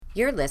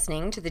You're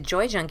listening to the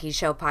Joy Junkie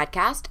Show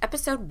podcast,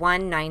 episode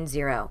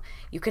 190.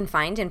 You can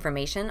find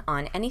information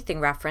on anything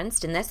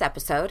referenced in this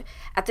episode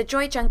at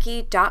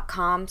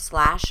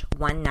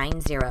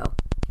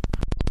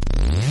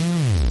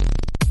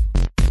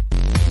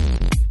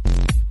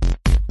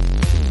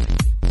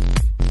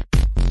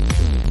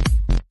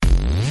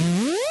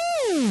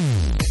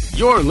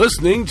You're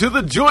listening to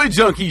the Joy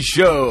Junkie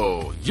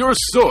Show, your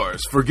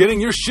source for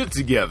getting your shit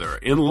together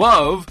in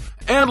love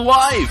and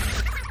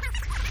life.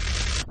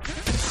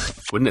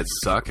 Wouldn't it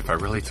suck if I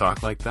really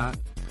talked like that?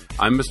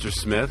 I'm Mr.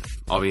 Smith.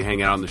 I'll be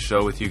hanging out on the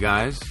show with you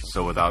guys.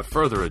 So without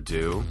further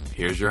ado,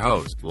 here's your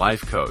host,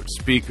 life coach,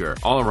 speaker,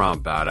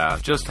 all-around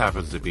badass, just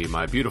happens to be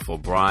my beautiful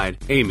bride,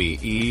 Amy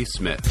E.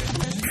 Smith.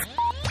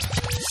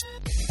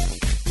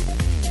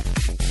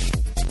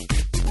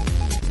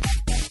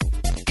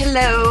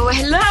 Hello,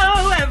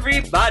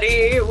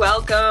 everybody.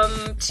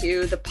 Welcome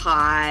to the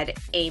pod.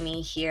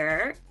 Amy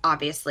here,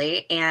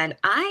 obviously, and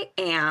I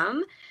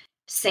am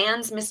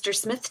sans Mr.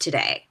 Smith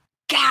today.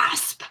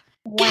 Gasp!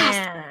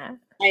 Yeah.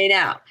 I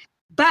know.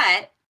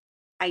 But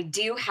I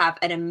do have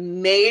an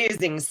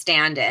amazing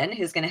stand-in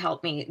who's going to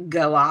help me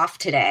go off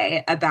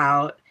today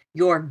about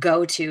your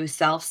go-to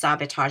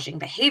self-sabotaging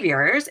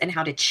behaviors and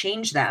how to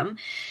change them.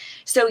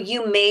 So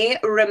you may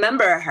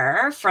remember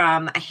her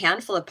from a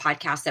handful of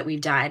podcasts that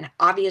we've done.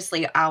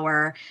 Obviously,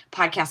 our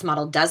podcast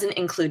model doesn't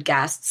include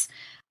guests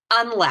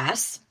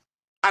unless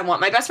I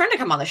want my best friend to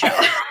come on the show.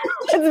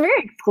 It's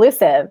very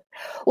exclusive.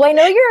 Well, I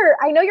know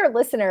your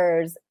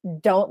listeners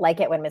don't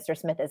like it when Mr.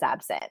 Smith is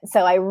absent.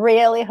 So I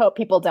really hope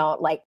people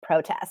don't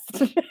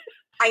protest.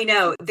 I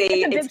know It's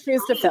a big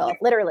shoes to fill,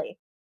 literally.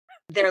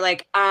 They're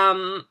like,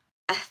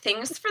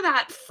 thanks for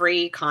that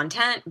free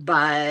content,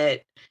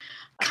 but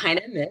kind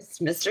of miss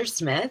Mr.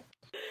 Smith.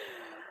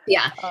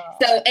 Yeah.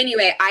 So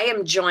anyway, I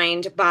am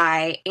joined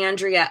by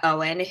Andrea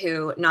Owen,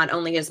 who not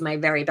only is my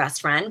very best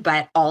friend,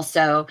 but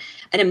also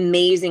an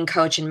amazing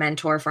coach and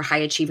mentor for high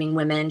achieving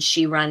women.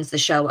 She runs the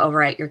show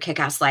over at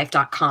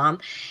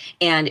yourkickasslife.com.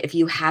 And if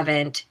you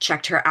haven't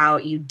checked her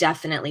out, you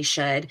definitely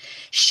should.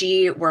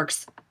 She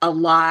works a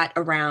lot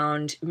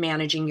around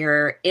managing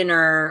your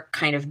inner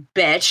kind of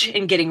bitch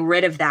and getting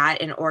rid of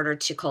that in order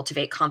to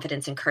cultivate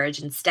confidence and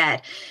courage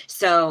instead.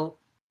 So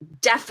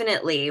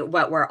definitely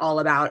what we're all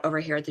about over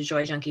here at the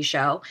Joy Junkie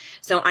Show.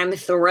 So I'm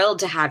thrilled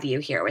to have you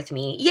here with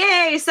me.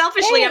 Yay!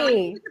 Selfishly, Hey. I'm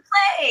looking to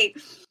play.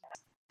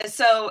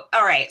 So,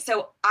 all right.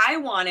 So I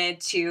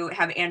wanted to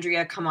have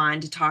Andrea come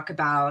on to talk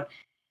about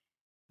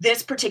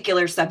this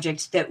particular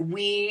subject that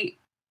we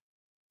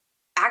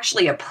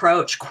actually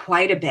approach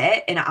quite a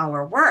bit in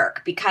our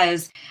work,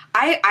 because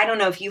I don't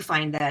know if you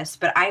find this,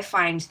 but I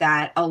find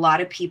that a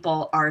lot of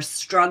people are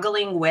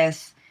struggling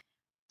with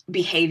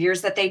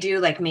behaviors that they do,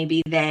 like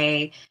maybe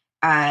they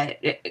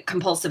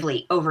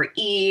compulsively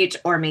overeat,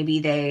 or maybe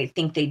they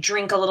think they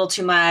drink a little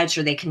too much,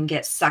 or they can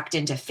get sucked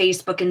into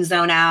Facebook and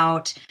zone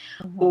out,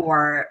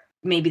 or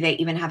maybe they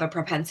even have a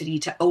propensity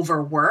to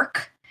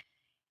overwork,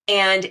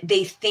 and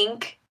they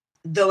think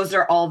those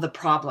are all the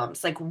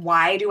problems. Like,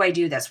 why do I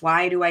do this?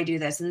 Why do I do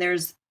this? And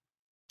there's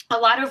a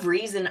lot of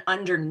reason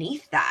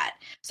underneath that.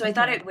 So I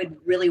thought it would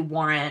really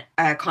warrant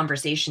a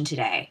conversation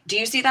today. Do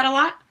you see that a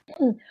lot?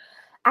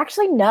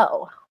 Actually,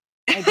 no.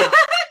 I don't.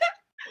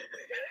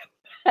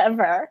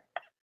 Ever.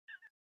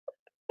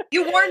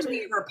 You warned me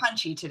you were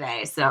punchy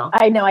today, so.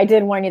 I know, I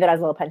did warn you that I was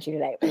a little punchy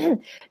today.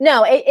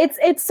 No,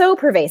 it's so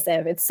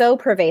pervasive. It's so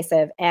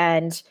pervasive.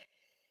 And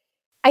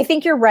I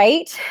think you're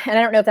right. And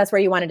I don't know if that's where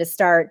you wanted to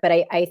start, but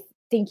I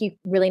think you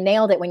really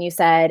nailed it when you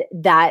said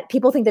that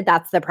people think that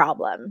that's the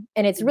problem.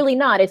 And it's really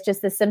not. It's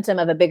just the symptom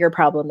of a bigger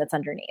problem that's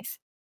underneath.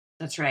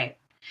 That's right.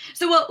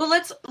 So, well,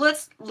 let's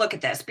look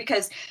at this,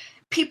 because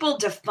people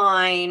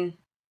define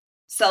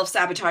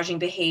self-sabotaging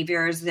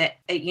behaviors that,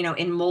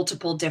 in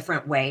multiple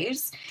different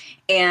ways.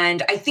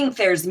 And I think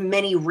there's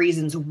many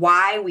reasons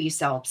why we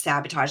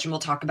self-sabotage, and we'll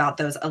talk about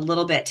those a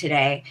little bit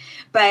today.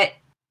 But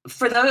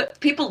for the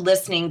people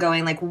listening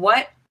going like,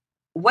 what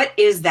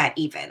is that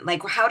even?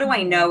 Like, how do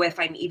I know if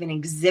I'm even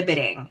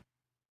exhibiting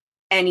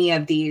any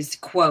of these,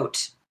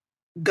 quote,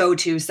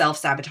 go-to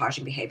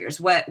self-sabotaging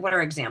behaviors? What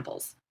are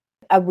examples?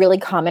 A really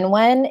common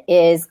one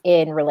is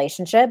in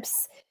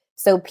relationships.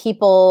 So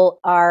people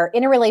are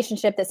in a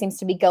relationship that seems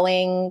to be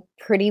going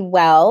pretty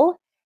well,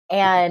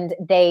 and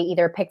they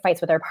either pick fights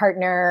with their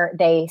partner,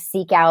 they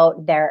seek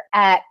out their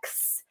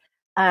ex,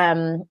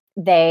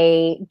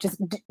 they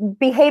just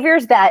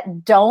behaviors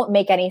that don't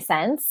make any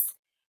sense.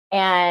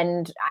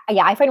 And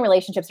yeah, I find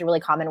relationships a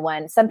really common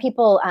one. Some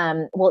people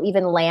will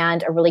even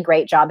land a really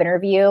great job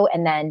interview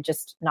and then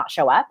just not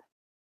show up.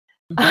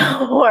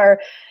 Or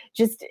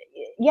just,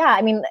 yeah,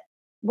 I mean,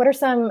 what are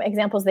some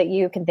examples that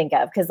you can think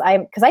of? Because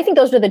I think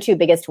those are the two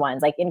biggest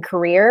ones, like in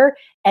career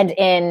and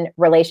in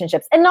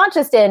relationships, and not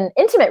just in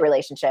intimate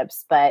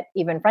relationships, but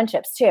even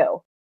friendships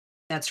too.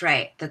 That's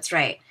right. That's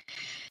right.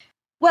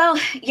 Well,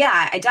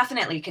 yeah, it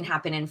definitely can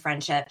happen in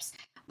friendships.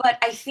 But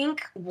I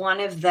think one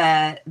of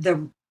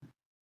the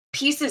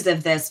pieces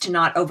of this to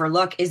not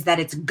overlook is that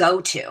it's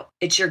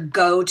your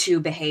go-to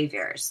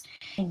behaviors.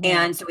 Mm-hmm.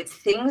 And so it's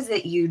things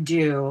that you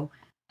do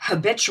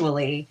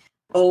habitually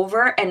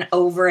over and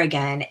over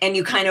again, and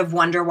you kind of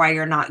wonder why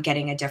you're not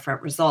getting a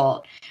different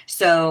result.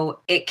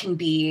 So it can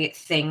be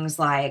things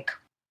like,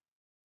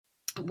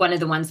 one of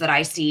the ones that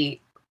I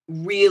see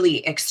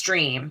really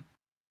extreme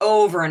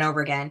over and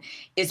over again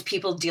is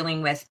people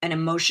dealing with an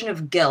emotion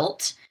of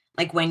guilt.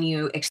 Like when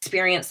you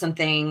experience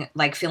something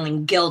like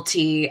feeling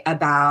guilty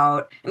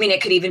about, I mean,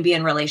 it could even be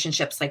in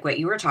relationships like what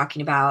you were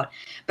talking about,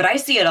 but I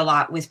see it a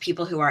lot with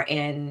people who are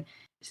in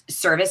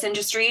service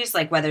industries,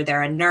 like whether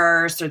they're a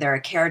nurse or they're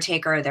a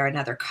caretaker or they're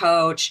another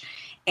coach,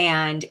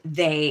 and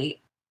they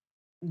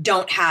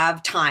don't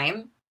have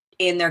time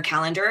in their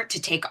calendar to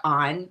take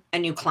on a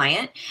new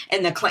client.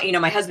 And the client,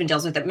 my husband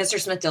deals with it. Mr.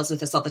 Smith deals with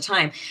this all the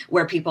time,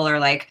 where people are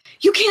like,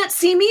 you can't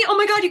see me. Oh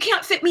my God, you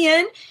can't fit me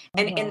in.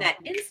 And in that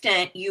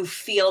instant, you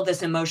feel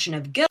this emotion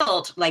of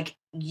guilt, like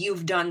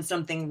you've done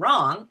something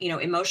wrong.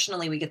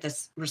 Emotionally, we get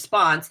this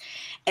response.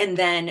 And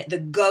then the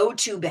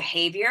go-to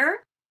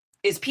behavior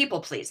is people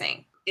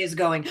pleasing, is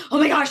going, oh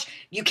my gosh,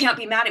 you can't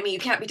be mad at me. You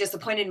can't be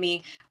disappointed in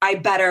me. I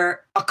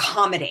better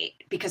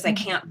accommodate because I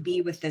can't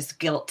be with this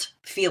guilt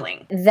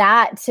feeling.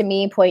 That to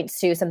me points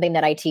to something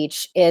that I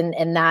teach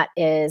and that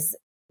is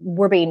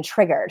we're being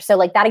triggered. So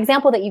like that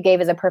example that you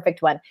gave is a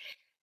perfect one.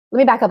 Let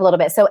me back up a little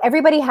bit. So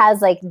everybody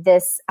has like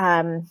this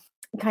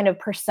kind of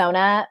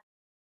persona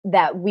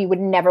that we would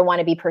never want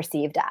to be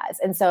perceived as.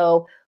 And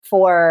so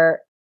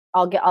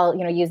I'll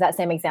use that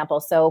same example.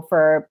 So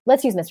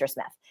let's use Mr.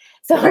 Smith.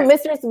 So right.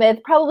 Mr. Smith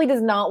probably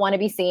does not want to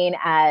be seen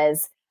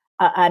as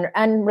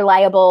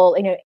unreliable,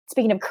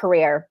 speaking of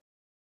career,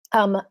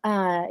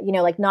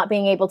 like not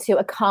being able to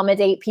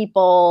accommodate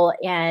people.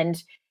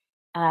 And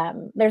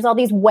there's all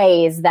these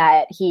ways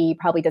that he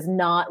probably does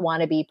not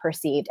want to be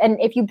perceived.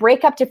 And if you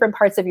break up different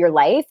parts of your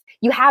life,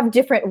 you have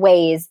different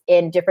ways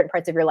in different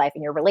parts of your life,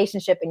 in your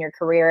relationship, in your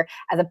career,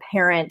 as a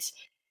parent,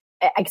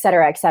 et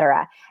cetera, et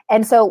cetera.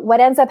 And so what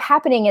ends up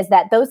happening is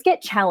that those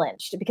get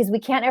challenged because we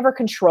can't ever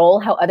control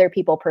how other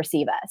people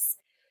perceive us.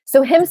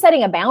 So him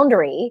setting a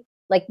boundary,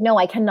 like, no,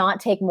 I cannot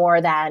take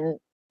more than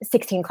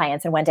 16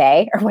 clients in one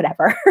day or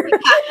whatever,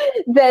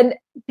 then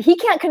he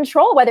can't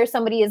control whether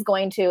somebody is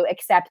going to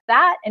accept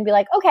that and be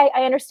like, okay,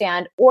 I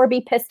understand, or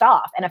be pissed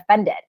off and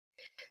offended.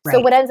 Right. So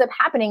what ends up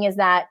happening is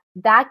that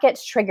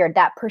gets triggered,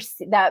 that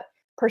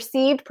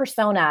perceived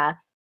persona,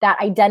 that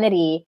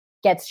identity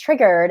gets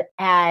triggered.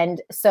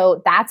 And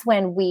so that's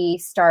when we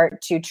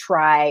start to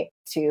try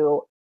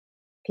to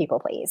people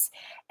please.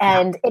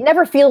 And it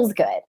never feels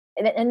good.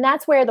 And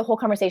that's where the whole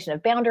conversation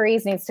of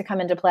boundaries needs to come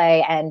into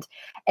play. And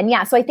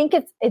yeah, so I think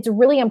it's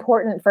really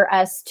important for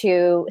us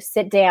to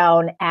sit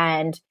down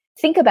and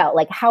think about,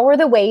 like, how are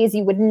the ways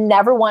you would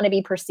never want to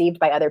be perceived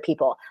by other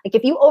people? Like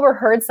if you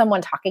overheard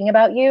someone talking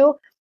about you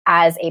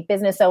as a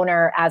business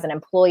owner, as an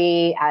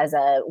employee, as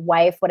a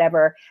wife,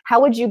 whatever,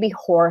 how would you be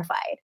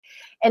horrified?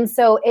 And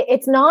so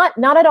it's not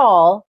at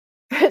all.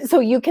 So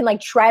you can like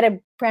try to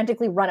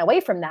frantically run away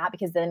from that,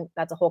 because then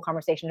that's a whole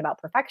conversation about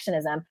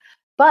perfectionism.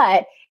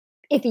 But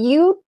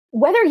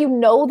whether you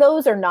know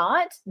those or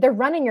not, they're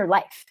running your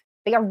life.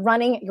 They are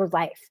running your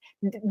life.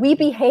 We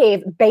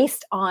behave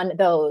based on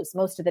those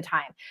most of the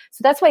time.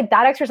 So that's why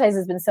that exercise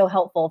has been so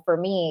helpful for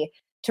me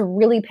to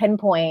really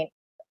pinpoint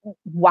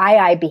why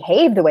I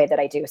behave the way that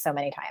I do so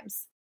many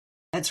times.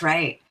 That's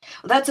right.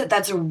 Well,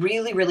 that's a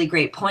really, really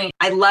great point.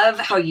 I love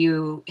how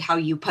you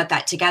put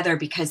that together,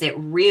 because it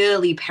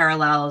really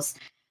parallels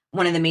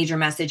one of the major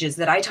messages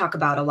that I talk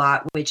about a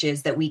lot, which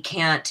is that we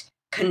can't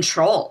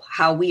control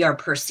how we are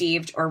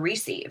perceived or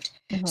received.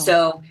 Mm-hmm.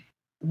 So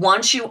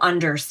once you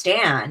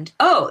understand,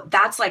 oh,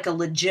 that's like a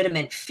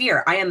legitimate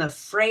fear. I am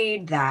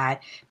afraid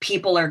that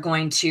people are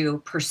going to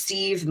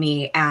perceive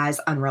me as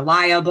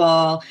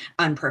unreliable,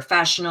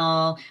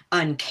 unprofessional,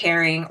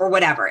 uncaring, or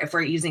whatever. If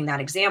we're using that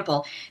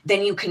example,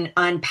 then you can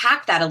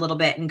unpack that a little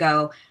bit and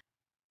go,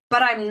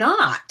 but I'm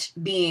not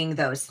being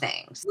those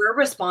things. We're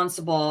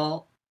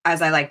responsible,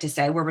 as I like to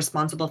say, we're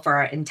responsible for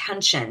our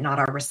intention, not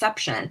our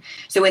reception.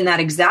 So in that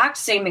exact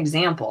same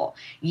example,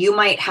 you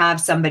might have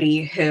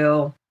somebody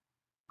who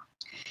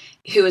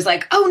is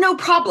like, oh, no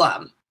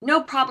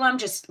problem.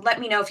 Just let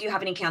me know if you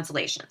have any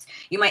cancellations.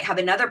 You might have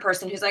another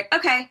person who's like,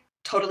 okay,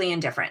 totally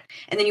indifferent.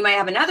 And then you might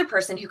have another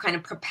person who kind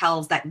of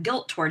propels that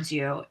guilt towards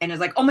you and is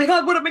like, oh my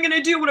God, what am I going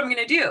to do? What am I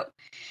going to do?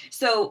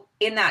 So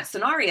in that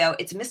scenario,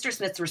 it's Mr.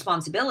 Smith's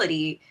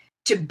responsibility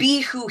to be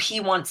who he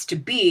wants to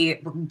be,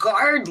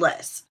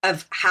 regardless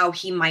of how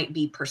he might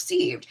be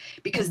perceived,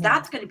 because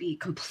that's going to be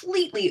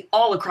completely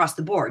all across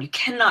the board. You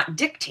cannot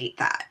dictate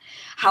that.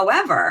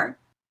 However,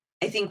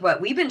 I think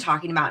what we've been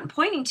talking about and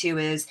pointing to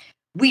is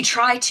we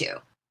try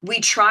to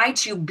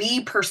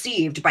be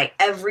perceived by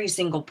every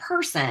single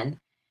person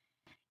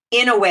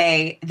in a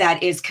way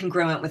that is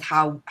congruent with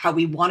how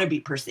we want to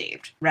be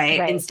perceived,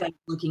 right? Instead of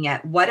looking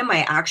at what am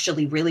I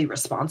actually really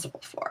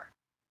responsible for?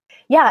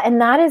 Yeah.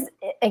 And that is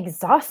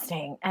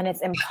exhausting and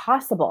it's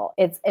impossible.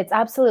 It's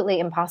absolutely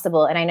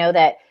impossible. And I know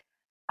that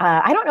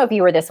I don't know if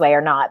you were this way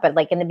or not, but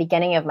like in the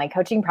beginning of my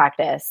coaching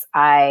practice,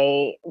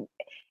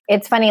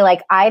 it's funny,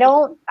 like I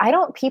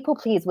don't people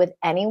please with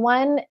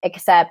anyone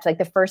except like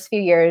the first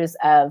few years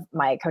of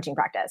my coaching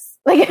practice.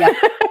 Like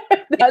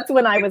that's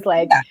when I was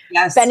like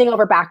bending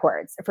over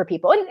backwards for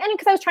people. And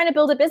because I was trying to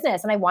build a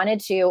business and I wanted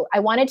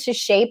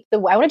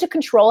to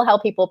control how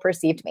people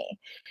perceived me.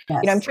 Yes.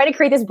 You know, I'm trying to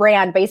create this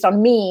brand based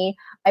on me.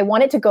 I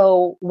want it to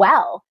go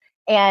well.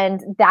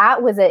 And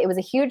it was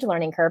a huge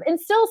learning curve. And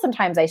still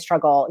sometimes I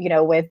struggle, you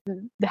know, with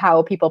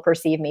how people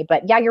perceive me.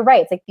 But yeah, you're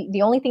right. It's like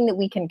the only thing that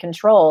we can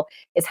control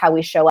is how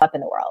we show up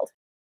in the world.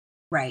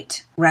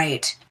 Right.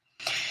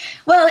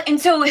 Well, and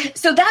so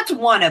that's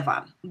one of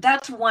them.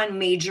 That's one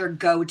major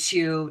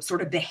go-to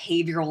sort of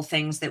behavioral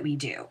things that we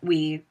do.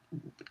 We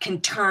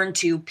can turn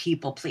to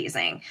people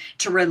pleasing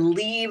to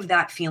relieve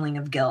that feeling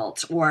of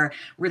guilt or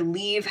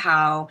relieve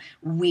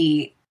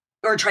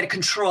or try to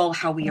control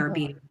how we are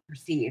being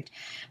perceived.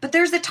 But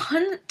there's a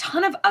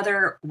ton of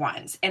other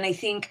ones. And I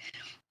think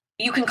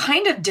you can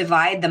kind of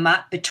divide them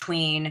up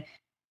between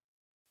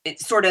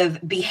sort of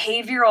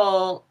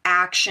behavioral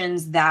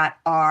actions that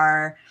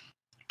are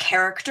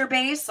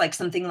character-based, like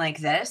something like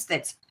this,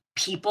 that's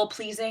people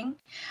pleasing,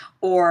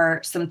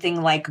 or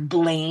something like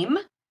blame,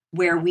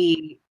 where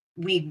we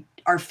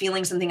are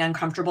feeling something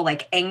uncomfortable,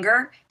 like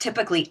anger.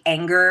 Typically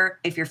anger,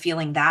 if you're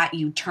feeling that,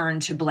 you turn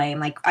to blame.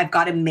 Like, I've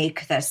got to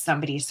make this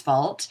somebody's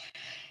fault.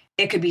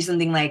 It could be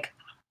something like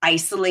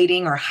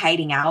isolating or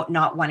hiding out,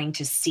 not wanting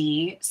to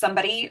see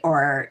somebody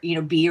or, you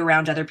know, be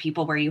around other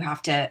people where you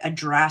have to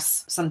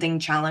address something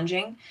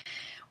challenging,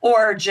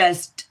 or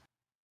just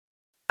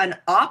an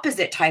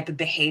opposite type of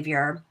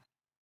behavior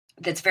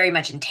that's very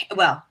much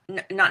not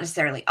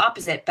necessarily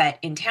opposite, but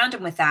in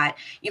tandem with that.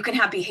 You can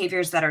have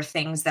behaviors that are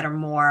things that are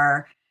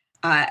more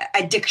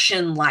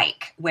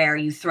addiction-like, where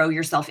you throw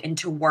yourself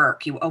into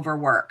work, you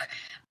overwork,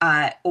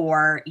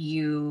 or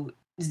you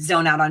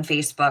zone out on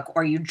Facebook,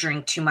 or you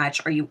drink too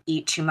much, or you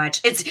eat too much.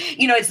 It's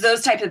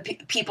those type of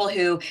people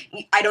who,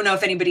 I don't know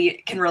if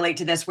anybody can relate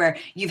to this, where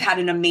you've had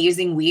an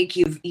amazing week,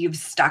 you've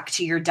stuck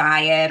to your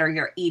diet or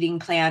your eating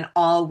plan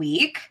all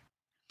week,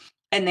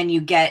 and then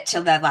you get to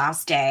the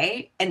last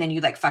day and then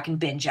you like fucking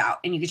binge out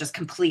and you just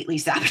completely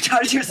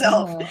sabotage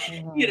yourself.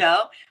 Mm-hmm. You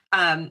know,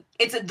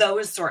 it's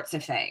those sorts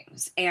of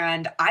things.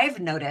 And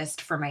I've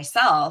noticed for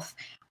myself,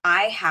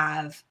 I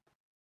have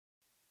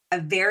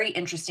a very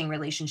interesting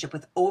relationship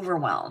with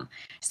overwhelm.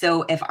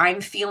 So if I'm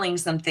feeling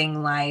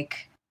something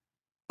like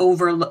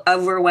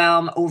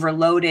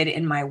overloaded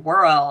in my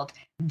world,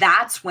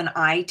 that's when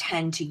I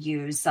tend to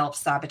use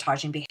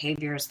self-sabotaging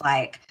behaviors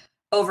like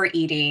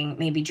overeating,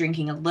 maybe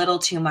drinking a little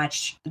too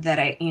much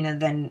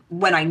than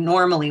when I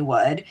normally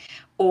would,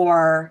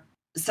 or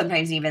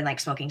sometimes even like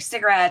smoking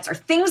cigarettes or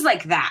things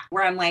like that,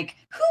 where I'm like,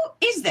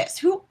 who is this?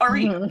 Who are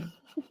you?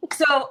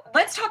 So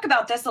let's talk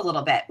about this a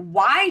little bit.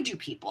 Why do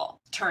people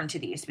turn to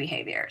these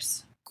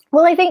behaviors?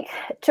 Well, I think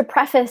to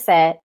preface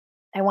it,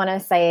 I want to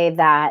say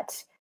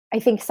that I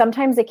think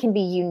sometimes it can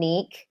be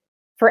unique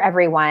for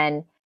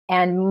everyone.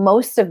 And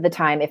most of the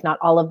time, if not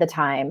all of the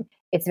time,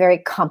 it's very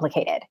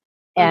complicated.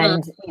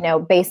 And,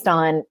 based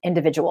on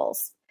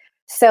individuals.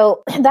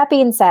 So that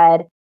being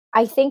said,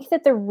 I think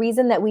that the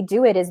reason that we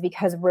do it is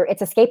because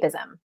it's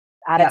escapism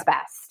at its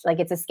best. Like,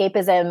 it's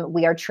escapism.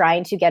 We are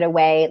trying to get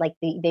away. Like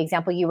the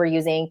example you were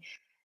using,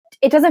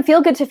 it doesn't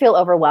feel good to feel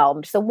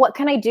overwhelmed. So what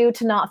can I do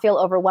to not feel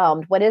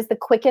overwhelmed? What is the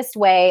quickest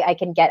way I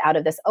can get out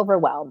of this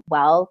overwhelm?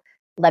 Well,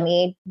 let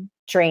me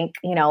drink,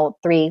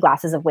 3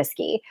 glasses of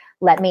whiskey.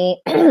 Let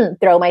me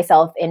throw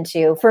myself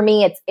into, for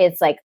me, it's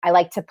like, I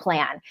like to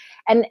plan.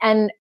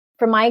 And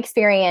from my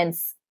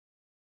experience,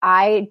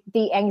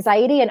 the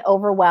anxiety and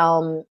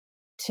overwhelm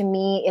to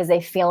me is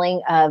a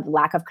feeling of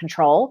lack of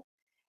control,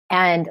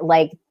 and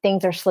like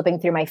things are slipping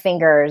through my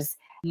fingers.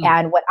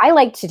 And what I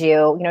like to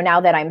do, now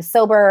that I'm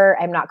sober,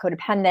 I'm not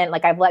codependent,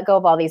 like I've let go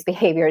of all these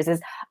behaviors,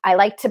 is I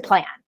like to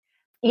plan.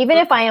 Even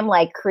if I am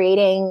like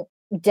creating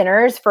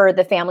dinners for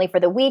the family for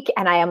the week,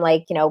 and I am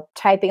like,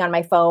 typing on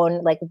my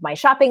phone, like my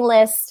shopping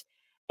list.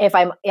 If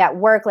I'm at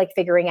work, like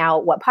figuring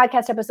out what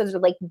podcast episodes are,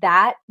 like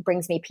that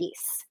brings me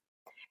peace.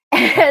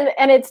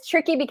 And it's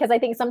tricky because I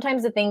think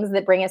sometimes the things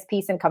that bring us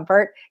peace and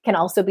comfort can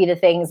also be the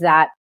things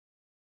that,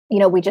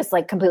 we just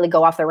like completely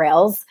go off the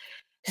rails.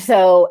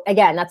 So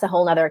again, that's a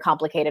whole nother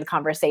complicated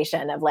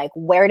conversation of like,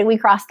 where do we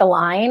cross the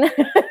line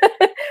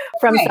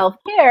from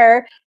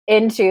self-care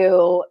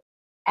into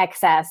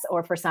excess,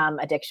 or for some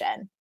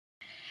addiction?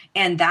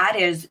 And that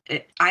is,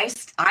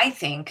 I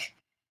think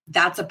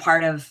that's a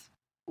part of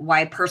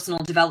why personal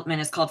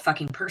development is called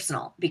fucking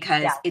personal,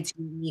 because it's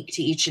unique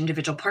to each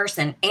individual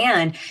person,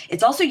 and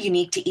it's also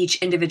unique to each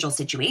individual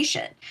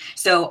situation.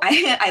 So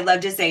I love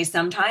to say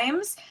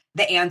sometimes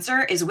the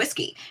answer is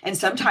whiskey, and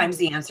sometimes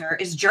the answer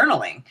is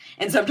journaling,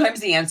 and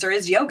sometimes the answer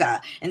is yoga,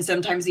 and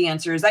sometimes the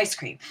answer is ice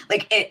cream.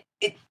 Like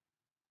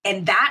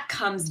and that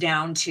comes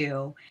down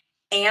to,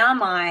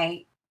 am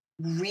I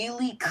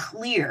really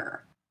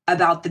clear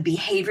about the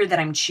behavior that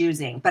I'm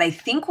choosing? But I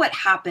think what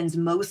happens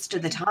most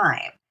of the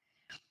time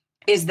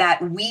is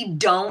that we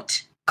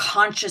don't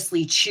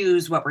consciously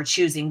choose what we're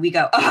choosing. We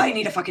go, oh, I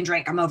need a fucking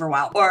drink, I'm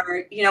overwhelmed.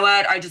 Or, you know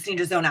what, I just need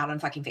to zone out on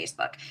fucking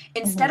Facebook.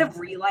 Instead of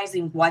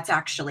realizing what's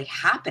actually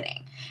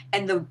happening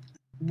and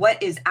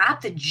what is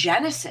at the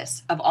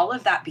genesis of all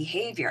of that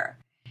behavior,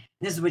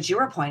 this is what you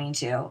were pointing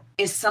to,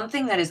 is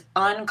something that is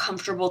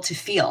uncomfortable to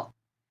feel,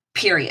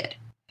 period.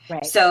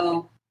 Right.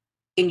 So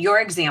in your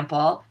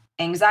example,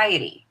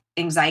 anxiety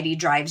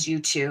drives you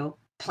to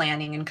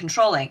planning and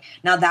controlling.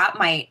 Now that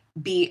might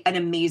be an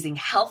amazing,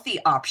 healthy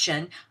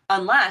option,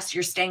 unless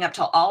you're staying up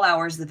till all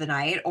hours of the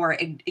night, or,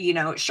 you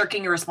know,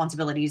 shirking your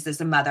responsibilities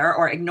as a mother,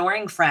 or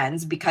ignoring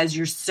friends because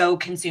you're so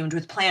consumed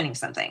with planning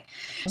something.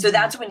 So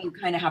that's when you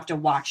kind of have to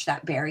watch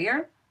that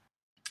barrier.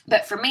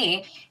 But for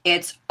me,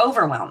 it's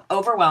overwhelm.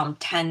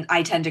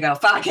 I tend to go,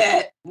 fuck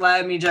it,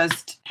 let me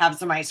just have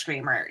some ice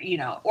cream, or, you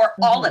know, or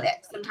all of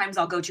it. Sometimes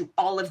I'll go to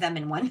all of them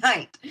in one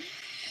night.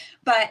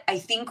 But I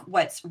think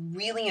what's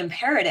really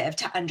imperative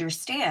to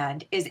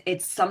understand is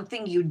it's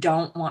something you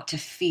don't want to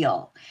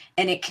feel.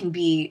 And it can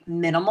be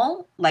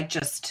minimal, like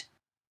just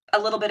a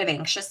little bit of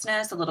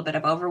anxiousness, a little bit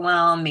of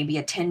overwhelm, maybe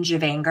a tinge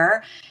of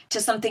anger,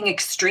 to something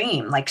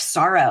extreme like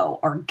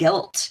sorrow or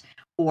guilt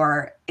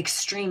or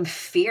extreme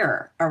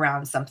fear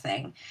around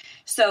something.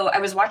 So I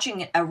was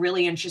watching a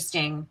really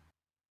interesting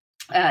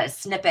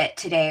snippet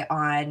today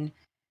on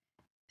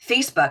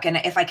Facebook, and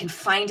if I can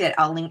find it,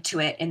 I'll link to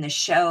it in the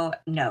show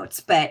notes.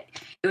 But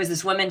it was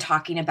this woman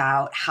talking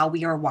about how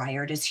we are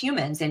wired as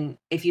humans. And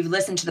if you've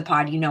listened to the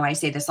pod, you know I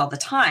say this all the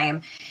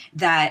time,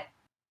 that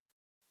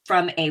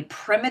from a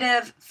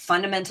primitive,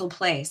 fundamental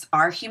place,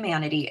 our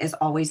humanity is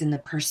always in the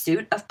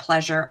pursuit of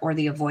pleasure or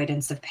the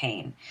avoidance of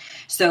pain.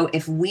 So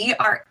if we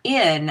are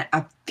in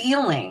a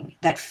feeling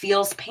that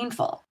feels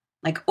painful,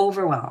 like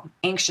overwhelm,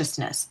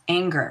 anxiousness,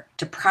 anger,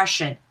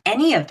 depression,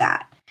 any of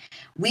that,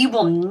 we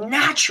will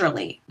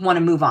naturally want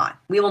to move on.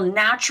 We will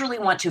naturally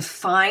want to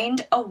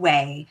find a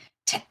way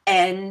to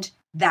end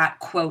that,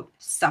 quote,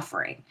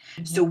 suffering.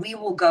 So we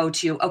will go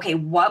to, okay,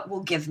 what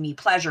will give me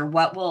pleasure?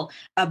 What will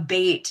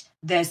abate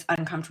this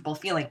uncomfortable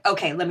feeling?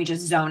 Okay, let me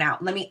just zone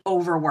out. Let me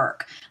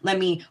overwork. Let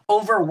me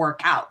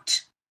overwork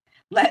out.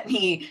 And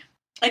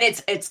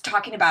it's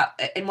talking about,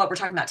 and what we're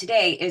talking about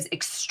today is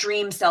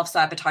extreme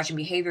self-sabotaging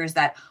behaviors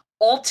that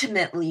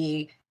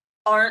ultimately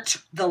aren't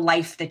the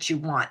life that you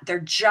want. They're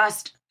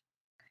just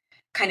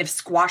kind of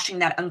squashing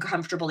that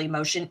uncomfortable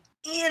emotion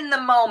in the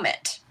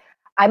moment.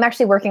 I'm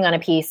actually working on a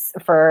piece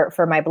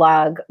for my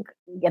blog,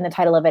 and the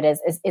title of it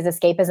is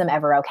escapism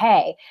ever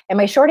okay? And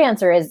my short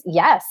answer is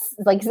yes.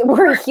 Like,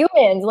 we're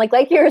humans, like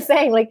you were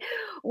saying, like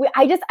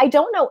I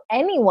don't know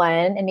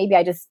anyone, and maybe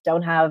I just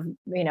don't have,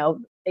 you know,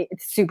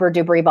 super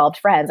duper evolved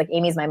friends. Like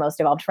Amy's my most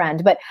evolved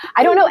friend, but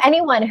I don't know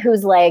anyone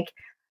who's like,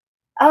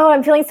 oh,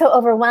 I'm feeling so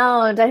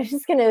overwhelmed, I'm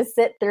just going to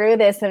sit through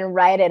this and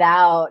write it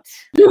out.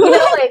 You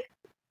know, like,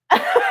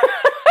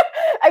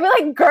 I'd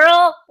be like,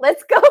 girl,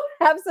 let's go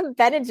have some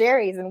Ben and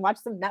Jerry's and watch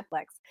some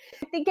Netflix.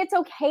 I think it's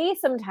okay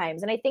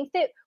sometimes. And I think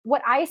that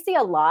what I see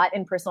a lot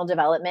in personal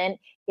development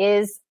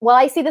is, well,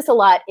 I see this a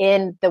lot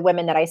in the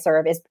women that I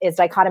serve, is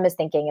dichotomous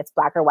thinking. It's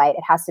black or white.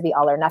 It has to be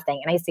all or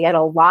nothing. And I see it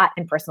a lot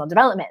in personal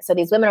development. So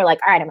these women are like,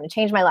 all right, I'm going to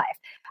change my life.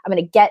 I'm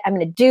going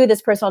to do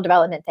this personal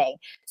development thing.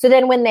 So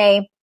then when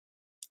they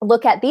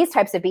look at these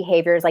types of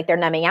behaviors, like their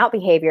numbing out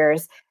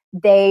behaviors,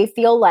 they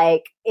feel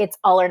like it's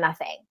all or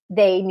nothing.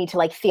 They need to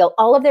like feel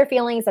all of their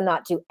feelings and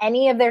not do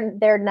any of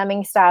their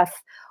numbing stuff,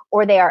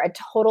 or they are a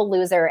total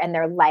loser and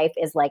their life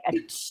is like a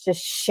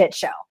just shit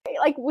show.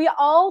 Like, we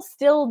all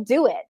still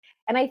do it.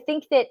 And I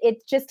think that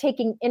it's just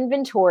taking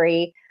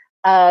inventory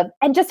of,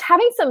 and just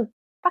having some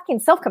fucking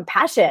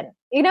self-compassion.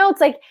 You know,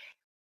 it's like,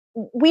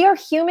 we are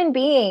human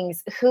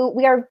beings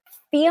we are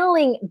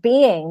feeling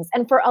beings.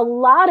 And for a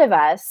lot of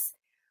us,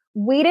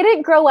 we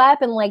didn't grow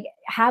up and like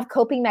have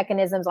coping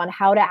mechanisms on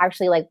how to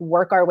actually like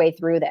work our way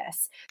through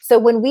this. So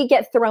when we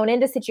get thrown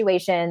into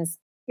situations,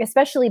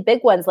 especially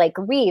big ones like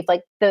grief,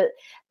 like the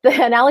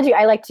analogy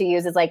I like to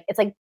use is like, it's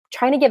like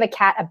trying to give a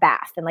cat a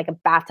bath in like a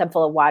bathtub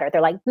full of water.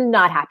 They're like,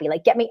 not happy.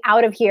 Like, get me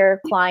out of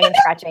here, clawing and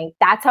scratching.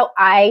 That's how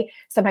I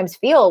sometimes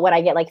feel when I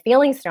get like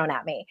feelings thrown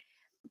at me.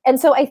 And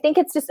so I think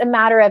it's just a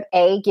matter of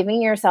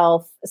giving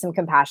yourself some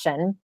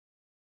compassion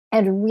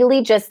and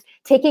really just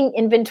taking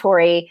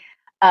inventory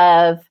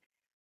of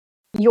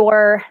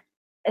your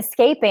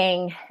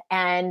escaping,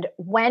 and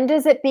when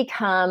does it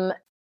become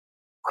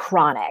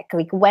chronic?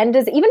 Like, when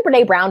does, even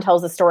Brene Brown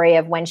tells the story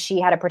of when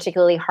she had a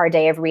particularly hard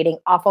day of reading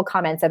awful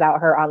comments about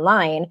her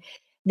online,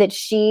 that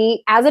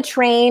she, as a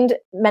trained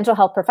mental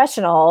health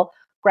professional,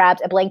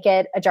 grabbed a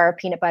blanket, a jar of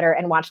peanut butter,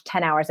 and watched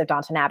 10 hours of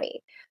Downton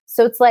Abbey.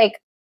 So it's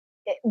like,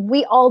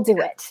 we all do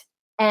it.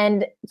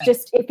 And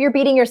just, if you're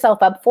beating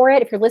yourself up for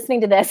it, if you're listening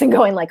to this and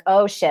going like,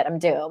 oh shit, I'm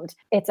doomed,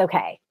 it's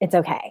okay. It's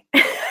okay.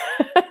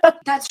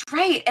 That's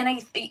right.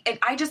 And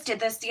I just did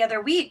this the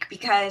other week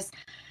because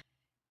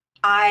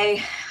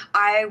I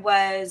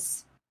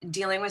was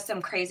dealing with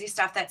some crazy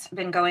stuff that's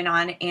been going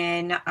on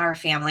in our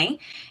family.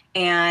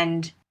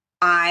 And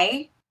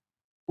I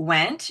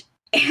went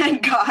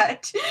and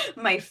got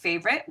my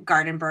favorite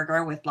garden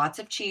burger with lots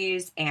of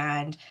cheese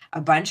and a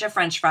bunch of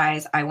French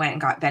fries. I went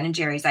and got Ben &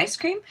 Jerry's ice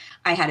cream.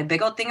 I had a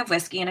big old thing of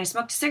whiskey and I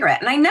smoked a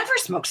cigarette. And I never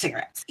smoke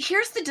cigarettes.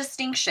 Here's the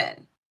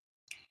distinction,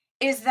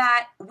 is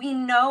that we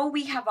know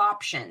we have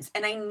options.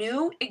 And I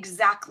knew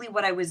exactly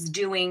what I was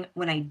doing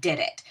when I did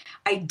it.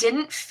 I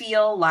didn't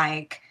feel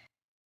like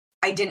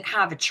I didn't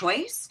have a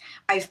choice.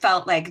 I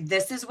felt like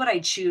this is what I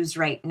choose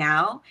right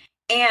now.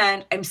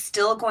 And I'm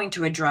still going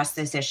to address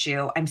this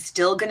issue. I'm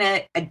still going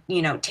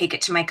to, take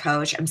it to my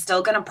coach. I'm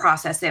still going to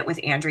process it with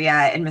Andrea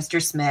and Mr.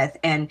 Smith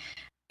and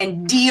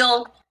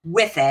deal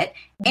with it.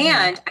 Mm-hmm.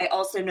 And I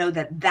also know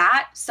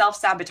that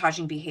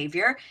self-sabotaging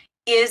behavior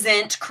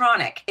isn't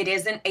chronic. It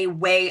isn't a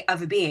way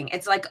of being.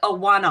 It's like a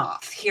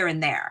one-off here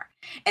and there.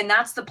 And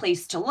that's the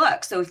place to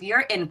look. So if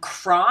you're in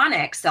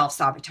chronic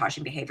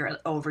self-sabotaging behavior,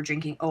 over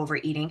drinking,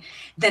 overeating,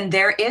 then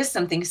there is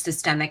something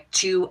systemic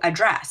to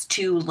address,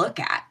 to look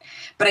at.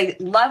 But I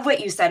love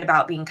what you said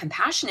about being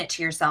compassionate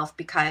to yourself,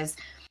 because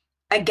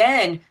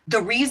again,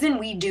 the reason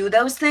we do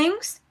those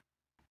things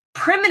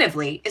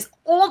primitively is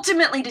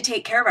ultimately to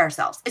take care of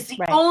ourselves. It's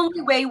the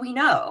only way we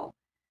know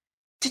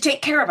to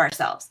take care of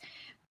ourselves.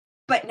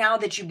 But now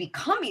that you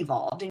become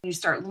evolved and you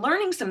start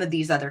learning some of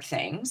these other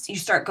things, you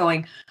start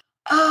going,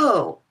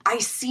 oh, I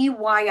see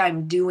why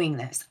I'm doing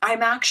this.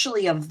 I'm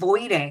actually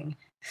avoiding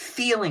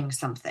feeling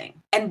something.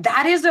 And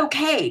that is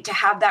okay to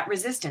have that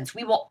resistance.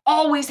 We will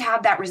always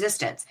have that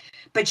resistance,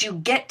 but you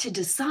get to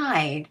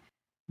decide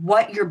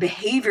what your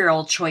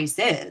behavioral choice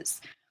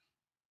is.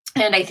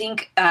 And I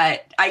think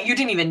you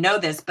didn't even know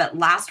this, but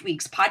last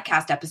week's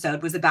podcast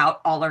episode was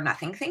about all or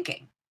nothing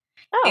thinking.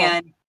 Oh,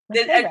 and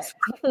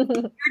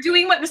you're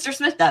doing what Mr.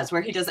 Smith does,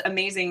 where he does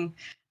amazing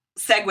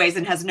segues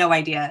and has no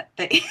idea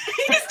that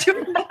he's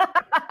doing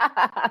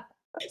that.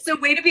 So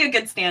way to be a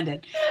good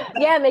stand-in.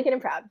 Yeah, making him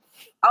proud.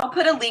 I'll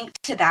put a link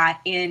to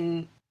that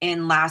in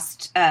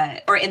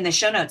the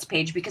show notes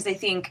page, because I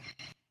think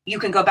you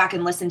can go back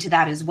and listen to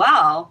that as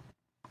well,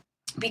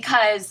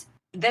 because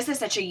this is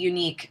such a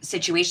unique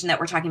situation that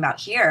we're talking about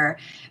here.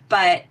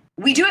 But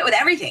we do it with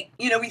everything.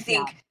 We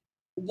think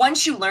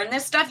once you learn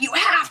this stuff, you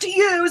have to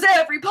use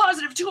every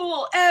positive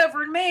tool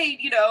ever made,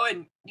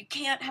 and you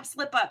can't have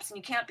slip-ups and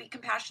you can't be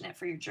compassionate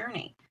for your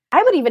journey.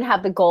 I would even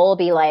have the goal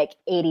be like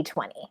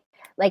 80-20.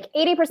 Like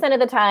 80% of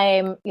the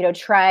time,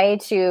 try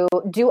to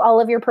do all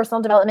of your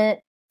personal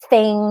development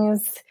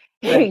things,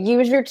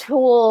 use your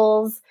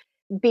tools,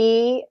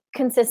 be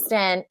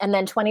consistent. And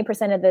then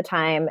 20% of the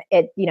time,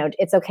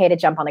 it's okay to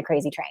jump on the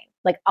crazy train.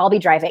 Like, I'll be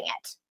driving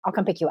it. I'll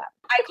come pick you up.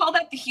 I call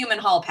that the human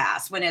hall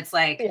pass, when it's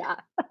like,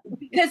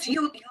 because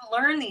you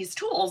learn these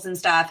tools and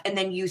stuff, and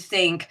then you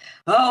think,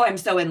 oh, I'm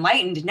so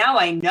enlightened. Now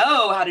I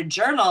know how to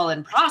journal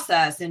and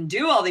process and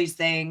do all these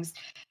things.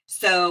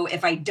 So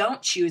if I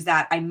don't choose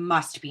that, I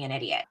must be an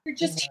idiot. You're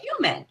just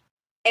human.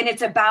 And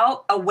it's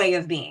about a way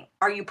of being.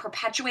 Are you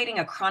perpetuating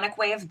a chronic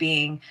way of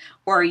being,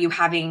 or are you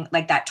having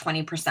like that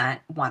 20%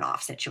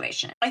 one-off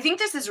situation? I think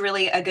this is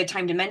really a good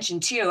time to mention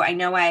too. I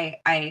know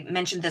I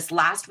mentioned this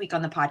last week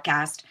on the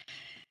podcast,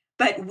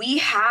 but we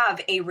have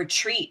a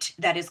retreat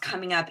that is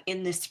coming up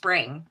in the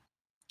spring,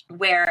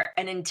 where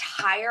an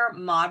entire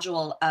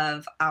module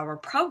of our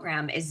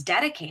program is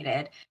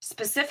dedicated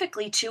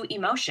specifically to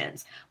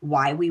emotions,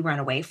 why we run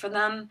away from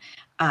them,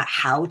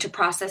 how to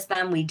process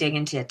them. We dig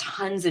into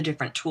tons of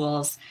different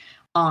tools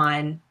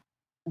on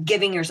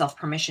giving yourself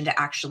permission to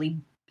actually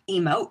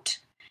emote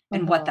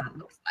and what that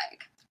looks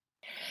like.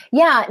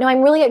 Yeah, no,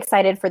 I'm really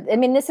excited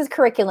this is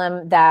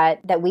curriculum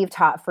that we've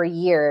taught for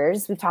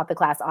years. We've taught the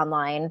class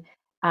online.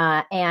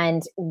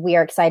 And we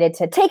are excited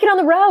to take it on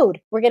the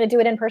road. We're going to do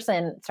it in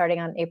person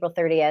starting on April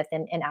 30th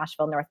in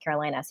Asheville, North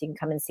Carolina. So you can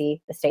come and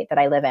see the state that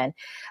I live in.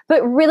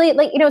 But really,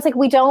 it's like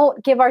we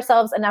don't give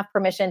ourselves enough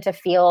permission to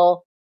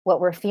feel what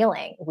we're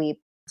feeling. We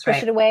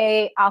push it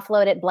away,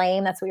 offload it,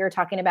 blame. That's what we were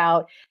talking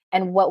about.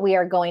 And what we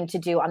are going to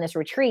do on this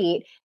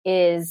retreat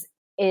is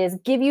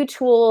give you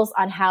tools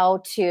on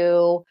how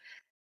to,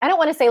 I don't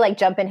want to say like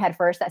jump in head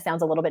first. That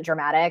sounds a little bit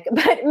dramatic,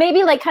 but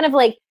maybe like kind of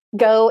like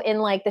go in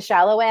like the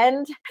shallow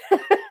end.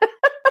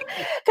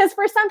 Because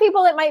for some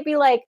people it might be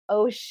like,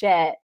 oh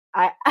shit,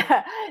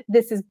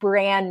 this is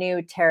brand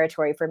new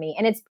territory for me.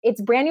 And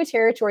it's brand new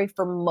territory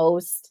for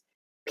most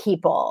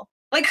people.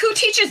 Like, who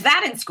teaches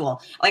that in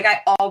school? Like,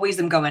 I always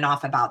am going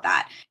off about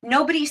that.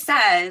 Nobody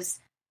says,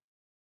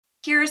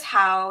 here's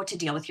how to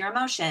deal with your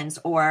emotions,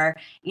 or,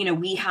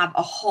 we have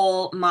a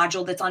whole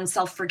module that's on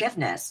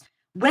self-forgiveness.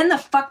 When the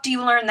fuck do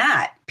you learn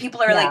that?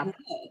 People are like, no.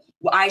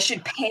 I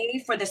should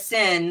pay for the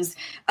sins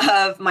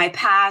of my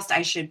past.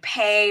 I should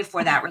pay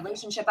for that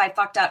relationship I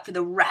fucked up for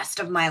the rest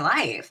of my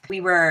life.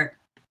 We were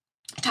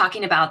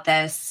talking about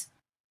this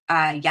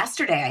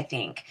yesterday, I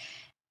think,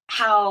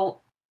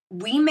 how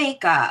we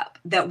make up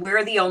that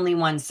we're the only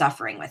ones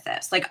suffering with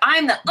this. Like,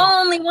 I'm the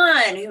only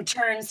one who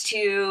turns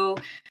to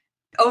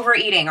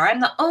overeating, or I'm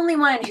the only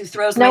one who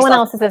throws no one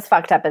else is as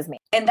fucked up as me.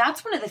 And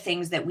that's one of the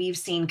things that we've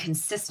seen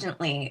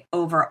consistently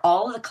over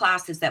all of the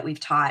classes that we've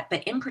taught,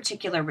 but in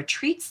particular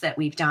retreats that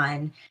we've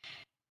done,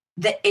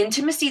 the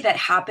intimacy that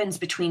happens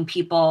between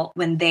people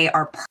when they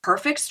are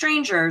perfect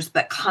strangers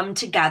but come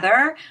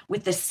together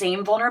with the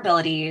same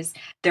vulnerabilities.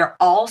 They're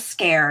all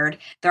scared.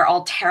 They're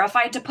all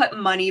terrified to put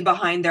money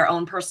behind their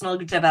own personal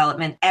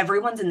development.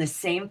 Everyone's in the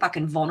same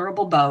fucking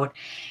vulnerable boat.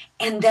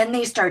 And then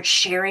they start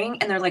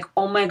sharing and they're like,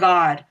 oh my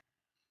God,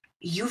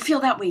 you feel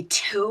that way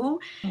too?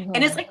 Mm-hmm.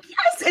 And it's like,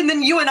 yes. And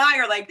then you and I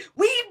are like,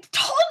 we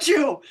told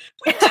you.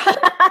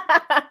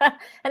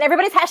 And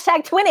everybody's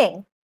hashtag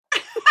twinning.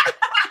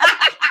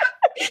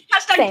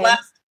 Hashtag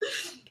blessed.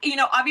 You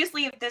know,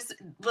 obviously, if this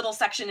little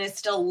section is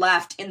still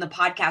left in the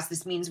podcast,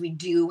 this means we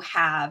do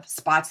have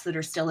spots that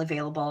are still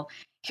available.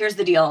 Here's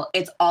the deal.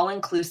 It's all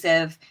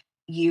inclusive.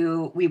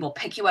 We will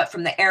pick you up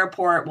from the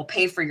airport. We'll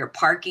pay for your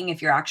parking if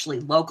you're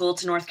actually local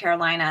to North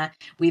Carolina.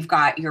 We've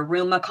got your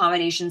room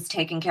accommodations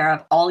taken care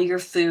of, all your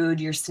food,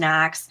 your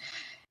snacks.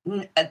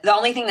 The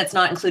only thing that's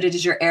not included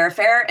is your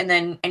airfare and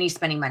then any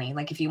spending money,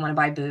 like if you want to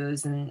buy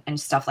booze and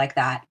stuff like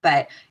that.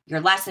 But your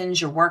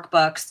lessons, your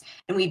workbooks,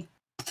 and we've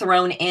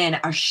thrown in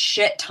a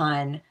shit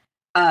ton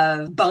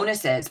of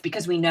bonuses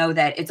because we know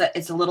that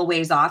it's a little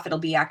ways off. It'll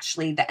be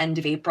actually the end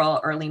of April,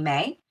 early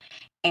May.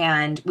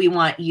 And we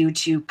want you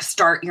to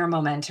start your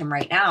momentum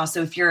right now.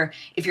 So if you're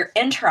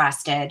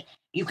interested,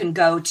 you can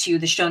go to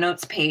the show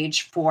notes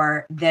page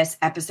for this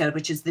episode,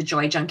 which is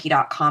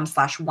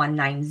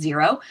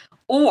thejoyjunkie.com/190,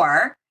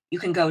 or you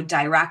can go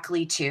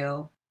directly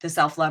to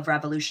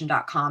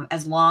theselfloverevolution.com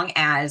as long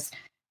as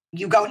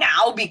you go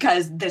now,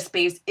 because the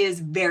space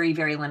is very,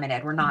 very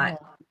limited. We're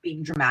not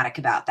being dramatic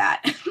about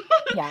that.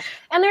 Yeah.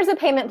 And there's a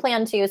payment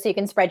plan too, so you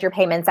can spread your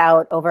payments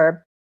out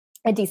over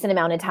a decent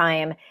amount of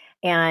time.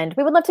 And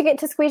we would love to get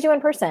to squeeze you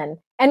in person.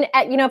 And,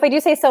 you know, if I do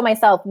say so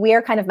myself, we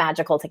are kind of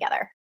magical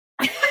together.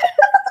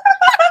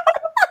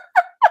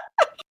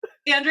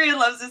 Andrea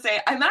loves to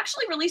say, I'm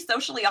actually really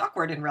socially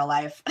awkward in real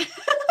life.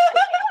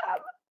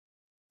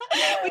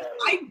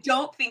 I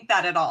don't think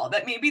that at all.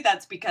 That maybe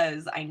that's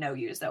because I know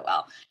you so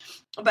well.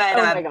 But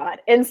oh my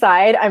God.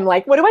 Inside, I'm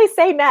like, what do I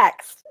say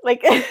next?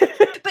 Like,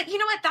 but you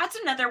know what? That's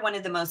another one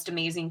of the most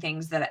amazing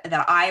things that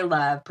I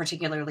love,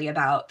 particularly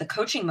about the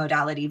coaching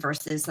modality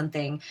versus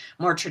something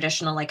more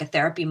traditional like a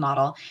therapy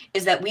model,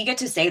 is that we get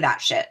to say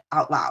that shit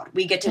out loud.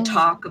 We get to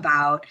talk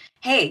about,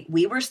 hey,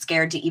 we were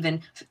scared to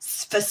even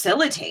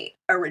facilitate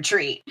a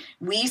retreat.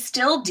 We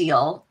still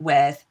deal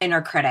with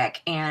inner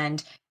critic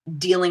and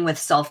dealing with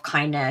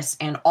self-kindness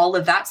and all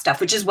of that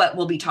stuff, which is what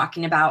we'll be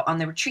talking about on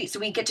the retreat. So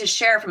we get to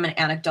share from an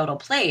anecdotal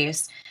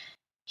place.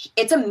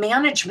 It's a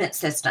management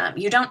system.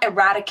 You don't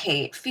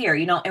eradicate fear.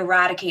 You don't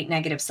eradicate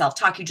negative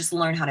self-talk. You just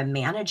learn how to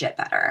manage it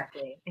better.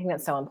 I think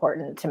that's so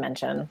important to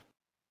mention.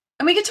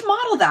 And we get to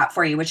model that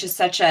for you, which is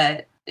such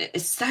an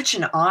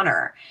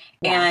honor.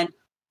 Yeah. And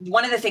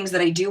one of the things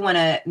that I do want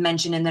to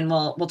mention, and then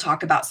we'll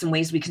talk about some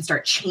ways we can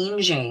start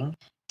changing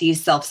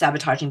these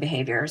self-sabotaging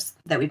behaviors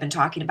that we've been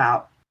talking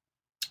about.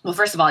 Well,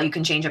 first of all, you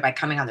can change it by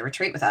coming on the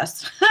retreat with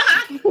us.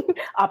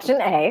 Option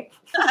A.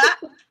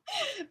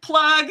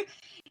 Plug.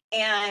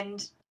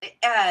 And,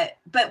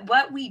 but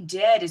what we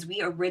did is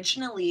we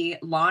originally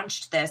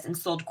launched this and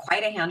sold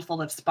quite a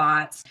handful of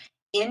spots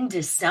in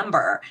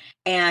December.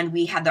 And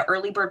we had the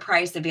early bird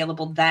price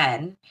available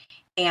then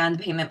and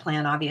the payment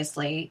plan,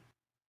 obviously.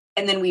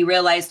 And then we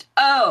realized,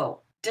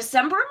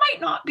 December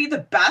might not be the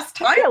best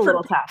time. It's a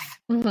little tough.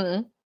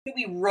 Mm-hmm.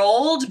 We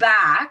rolled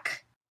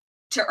back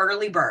to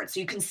early bird. So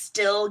you can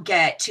still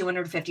get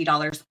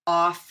 $250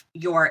 off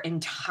your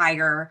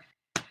entire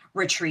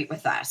retreat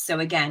with us. So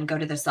again, go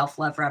to the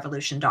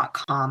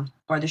selfloverevolution.com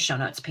or the show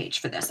notes page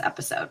for this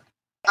episode.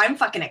 I'm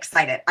fucking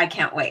excited. I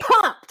can't wait.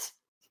 Pumped.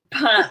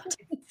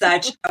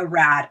 Such a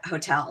rad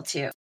hotel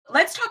too.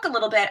 Let's talk a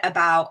little bit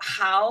about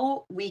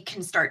how we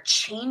can start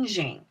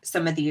changing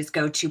some of these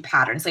go-to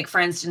patterns. Like for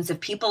instance, if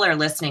people are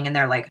listening and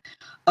they're like,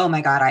 oh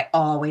my God, I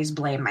always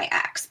blame my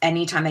ex.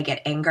 Anytime I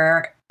get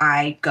anger,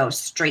 I go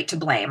straight to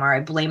blame, or I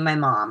blame my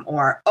mom,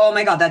 or, oh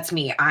my God, that's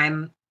me.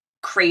 I'm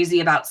crazy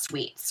about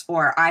sweets,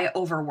 or I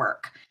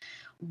overwork.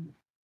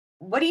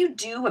 What do you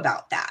do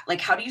about that? Like,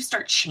 how do you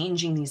start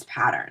changing these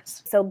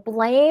patterns? So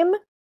blame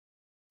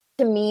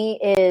to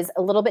me is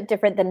a little bit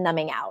different than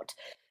numbing out.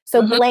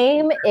 So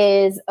blame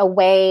is a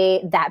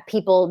way that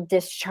people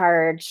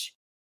discharge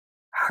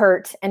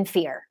hurt and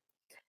fear.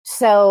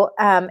 So,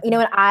 and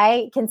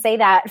I can say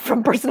that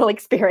from personal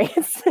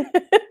experience,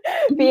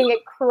 being a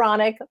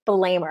chronic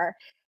blamer,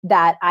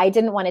 that I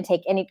didn't want to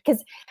take any,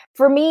 because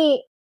for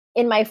me,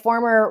 in my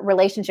former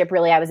relationship,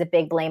 really, I was a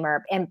big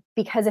blamer. And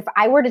because if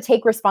I were to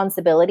take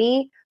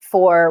responsibility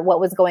for what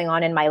was going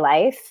on in my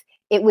life,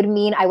 it would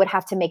mean I would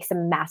have to make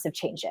some massive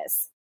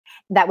changes.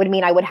 That would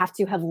mean I would have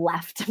to have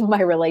left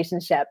my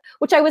relationship,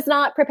 which I was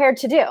not prepared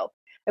to do.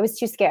 I was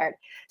too scared.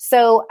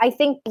 So I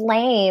think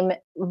blame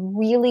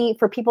really,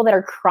 for people that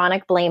are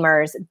chronic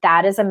blamers,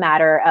 that is a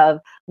matter of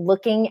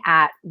looking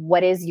at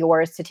what is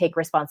yours to take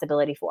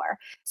responsibility for.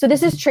 So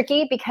this is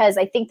tricky because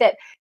I think that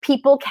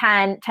people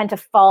can tend to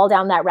fall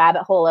down that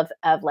rabbit hole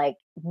of like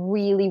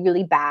really,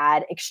 really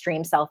bad,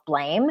 extreme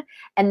self-blame,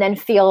 and then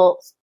feel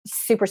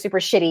super, super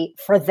shitty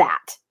for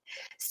that.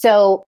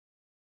 So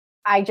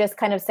I just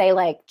kind of say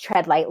like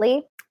tread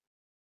lightly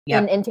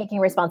in taking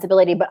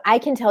responsibility. But I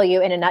can tell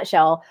you in a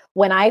nutshell,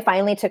 when I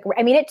finally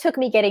it took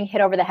me getting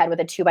hit over the head with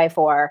a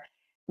 2x4,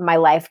 my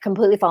life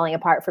completely falling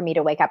apart for me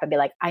to wake up and be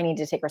like, I need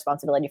to take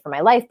responsibility for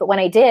my life. But when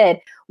I did,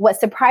 what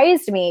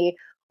surprised me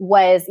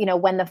was,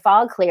 when the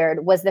fog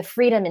cleared, was the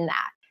freedom in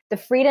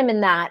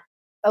that,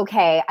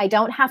 okay, I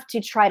don't have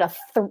to try to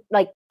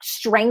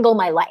strangle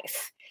my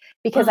life,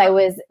 because I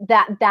was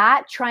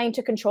that trying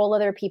to control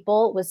other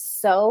people was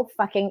so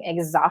fucking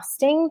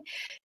exhausting,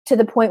 to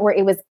the point where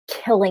it was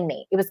killing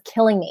me.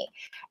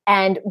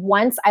 And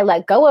once I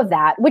let go of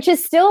that, which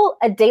is still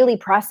a daily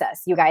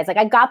process, you guys, like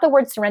I got the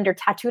word surrender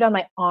tattooed on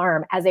my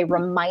arm as a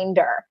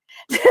reminder.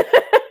 And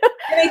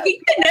I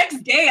think the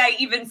next day I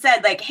even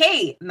said like,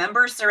 hey,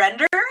 remember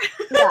surrender?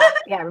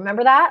 yeah.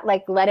 Remember that?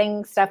 Like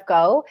letting stuff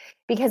go,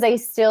 because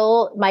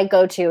my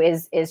go-to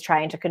is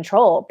trying to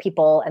control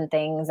people and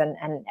things and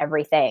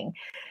everything.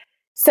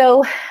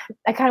 So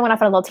I kind of went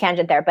off on a little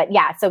tangent there, but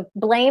yeah. So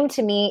blame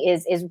to me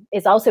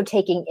is also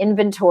taking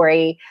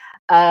inventory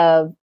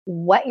of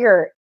what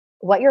you're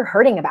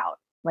hurting about.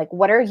 Like,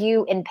 what are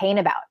you in pain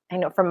about? I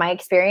know from my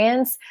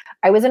experience,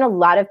 I was in a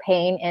lot of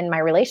pain in my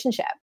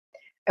relationship.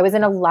 I was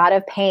in a lot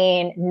of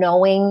pain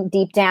knowing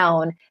deep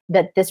down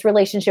that this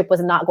relationship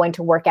was not going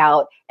to work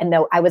out, and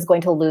that I was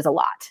going to lose a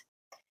lot.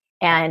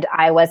 And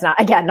I was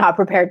not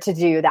prepared to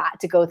do that,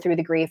 to go through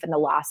the grief and the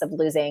loss of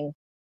losing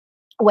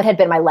what had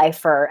been my life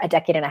for a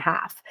decade and a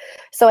half.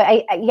 So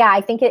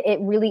I think it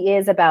really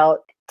is about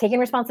taking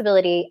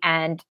responsibility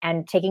and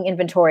taking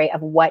inventory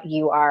of what are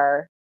you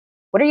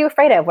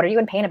afraid of? What are you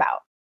in pain about?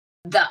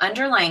 The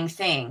underlying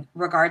thing,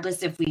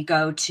 regardless if we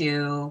go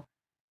to,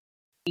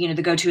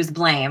 the go-to is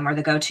blame, or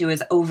the go-to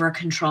is over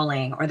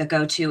controlling, or the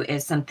go-to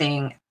is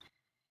something,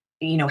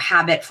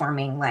 habit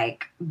forming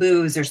like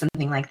booze or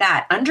something like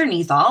that.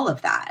 Underneath all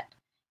of that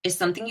is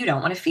something you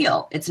don't want to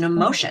feel. It's an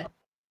emotion.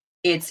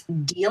 It's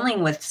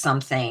dealing with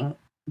something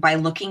by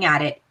looking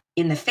at it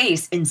in the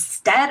face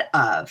instead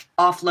of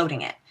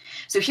offloading it.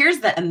 So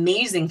here's the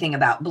amazing thing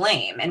about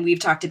blame. And we've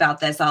talked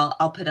about this.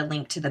 I'll put a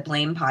link to the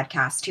blame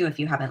podcast too, if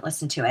you haven't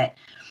listened to it.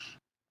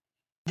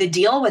 The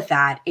deal with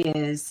that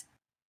is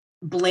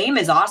blame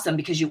is awesome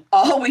because you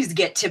always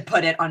get to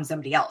put it on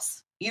somebody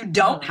else. You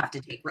don't have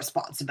to take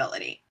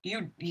responsibility.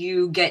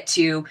 You get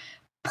to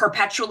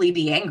perpetually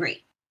be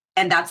angry.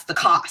 And that's the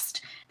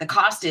cost. The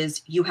cost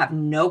is you have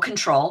no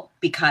control,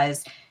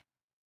 because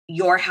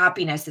your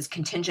happiness is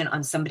contingent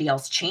on somebody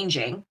else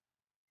changing,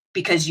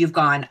 because you've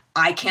gone,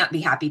 I can't be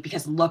happy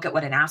because look at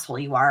what an asshole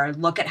you are. Or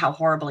look at how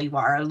horrible you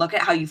are. Or look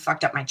at how you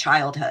fucked up my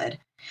childhood.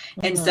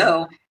 And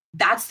so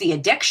that's the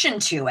addiction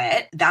to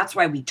it. That's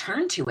why we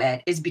turn to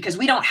it, is because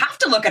we don't have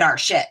to look at our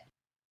shit.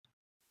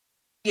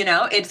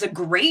 It's a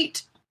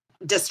great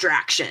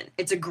distraction.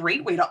 It's a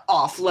great way to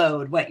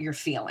offload what you're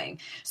feeling.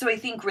 So I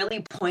think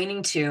really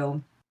pointing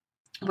to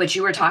what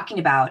you were talking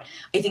about,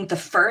 I think the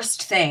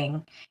first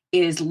thing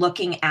is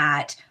looking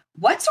at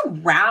what's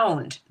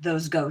around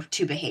those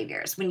go-to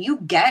behaviors. When you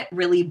get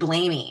really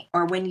blamey,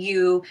 or when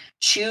you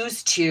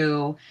choose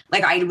to,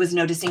 like I was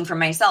noticing for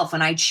myself,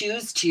 when I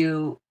choose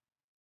to,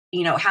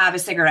 have a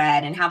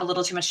cigarette and have a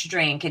little too much to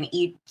drink and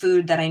eat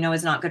food that I know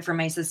is not good for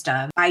my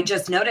system, I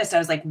just noticed, I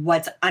was like,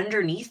 what's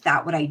underneath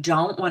that? What I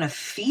don't want to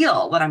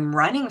feel, what I'm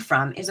running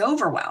from, is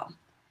overwhelm.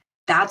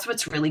 That's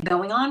what's really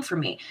going on for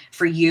me.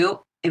 For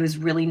you, it was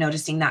really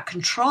noticing that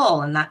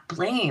control and that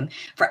blame.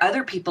 For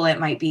other people, it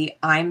might be,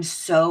 I'm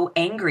so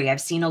angry.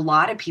 I've seen a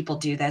lot of people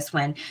do this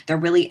when they're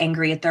really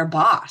angry at their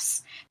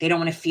boss. They don't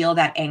want to feel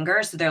that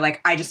anger. So they're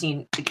like, I just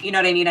need, you know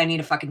what I need? I need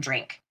a fucking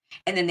drink.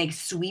 And then they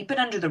sweep it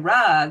under the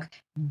rug,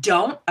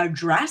 don't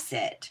address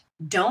it,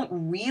 don't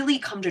really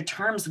come to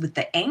terms with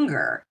the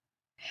anger.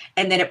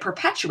 And then it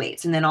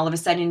perpetuates. And then all of a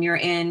sudden you're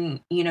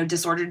in,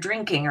 disordered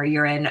drinking, or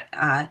you're in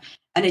an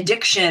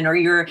addiction, or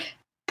you're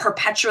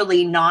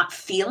perpetually not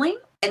feeling.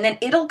 And then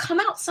it'll come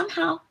out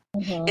somehow.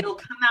 It'll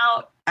come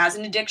out as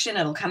an addiction.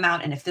 It'll come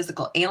out in a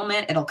physical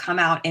ailment. It'll come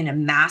out in a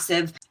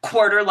massive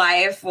quarter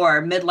life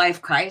or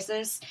midlife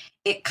crisis.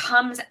 It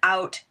comes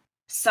out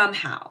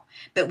somehow,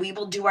 but we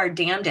will do our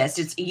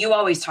damnedest. You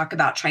always talk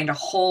about trying to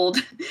hold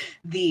hold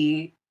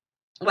the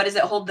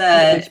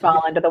beach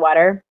ball under the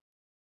water.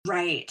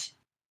 Right.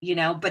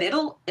 But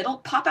it'll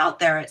pop out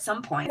there at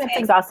some point. It's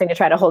exhausting to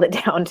try to hold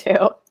it down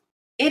too.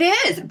 It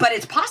is, but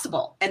it's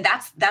possible. And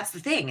that's the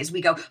thing, is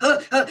we go,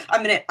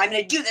 I'm going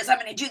to do this. I'm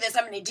going to do this.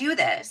 I'm going to do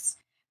this.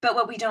 But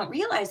what we don't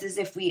realize is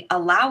if we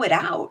allow it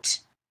out,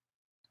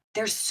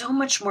 there's so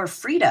much more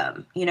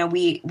freedom.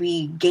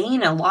 We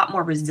gain a lot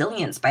more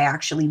resilience by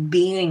actually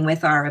being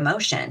with our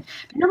emotion.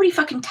 But nobody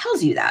fucking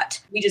tells you that.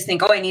 We just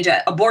think, I need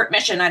to abort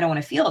mission. I don't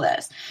want to feel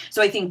this.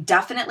 So I think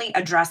definitely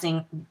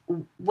addressing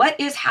what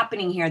is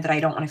happening here that I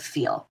don't want to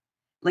feel.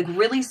 Like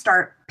really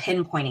start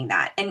pinpointing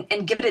that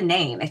and give it a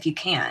name if you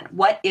can.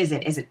 What is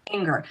it? Is it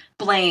anger,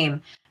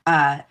 blame,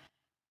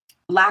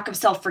 lack of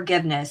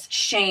self-forgiveness,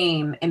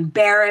 shame,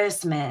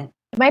 embarrassment?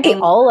 It might be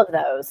all of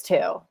those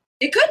too.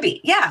 It could be,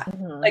 yeah.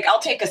 Like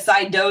I'll take a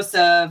side dose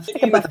of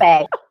like a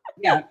buffet.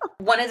 Yeah.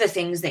 One of the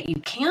things that you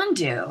can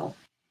do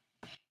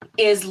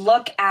is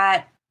look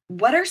at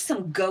what are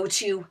some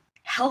go-to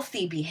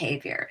healthy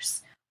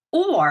behaviors,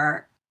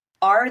 or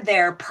are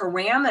there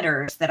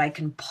parameters that I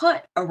can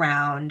put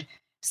around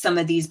some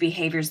of these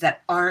behaviors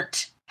that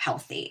aren't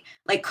healthy?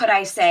 Like, could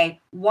I say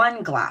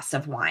 1 glass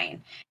of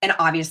wine? And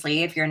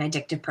obviously, if you're an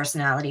addictive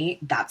personality,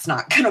 that's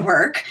not going to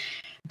work.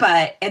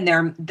 But,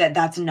 and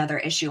that's another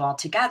issue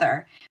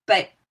altogether.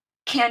 But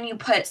can you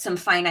put some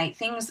finite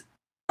things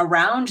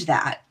around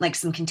that, like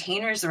some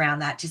containers around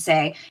that, to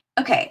say,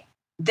 okay,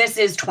 this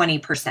is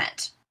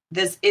 20%.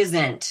 This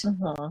isn't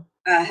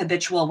a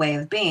habitual way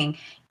of being.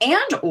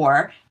 And,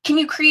 or can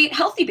you create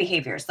healthy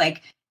behaviors?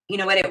 Like, you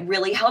know what, it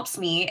really helps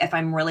me if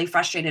I'm really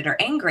frustrated or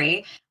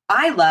angry.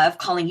 I love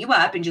calling you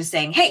up and just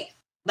saying, hey,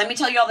 let me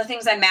tell you all the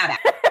things I'm mad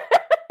at.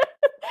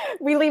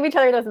 We leave each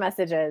other those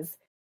messages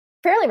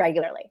fairly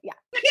regularly. Yeah.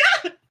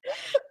 Yeah.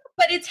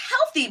 But it's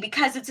healthy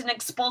because it's an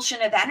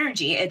expulsion of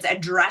energy. It's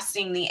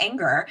addressing the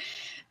anger.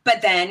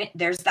 But then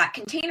there's that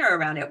container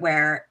around it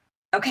where,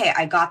 okay,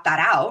 I got that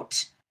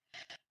out.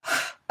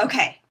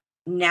 Okay,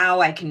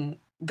 now I can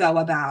go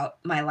about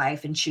my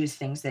life and choose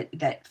things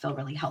that feel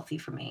really healthy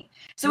for me.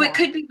 So it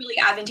could be really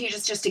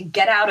advantageous just to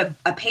get out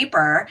a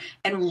paper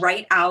and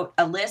write out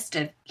a list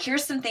of,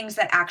 here's some things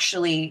that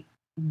actually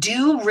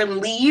do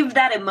relieve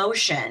that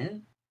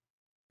emotion,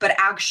 but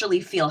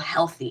actually feel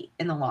healthy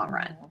in the long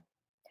run.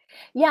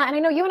 Yeah. And I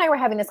know you and I were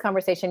having this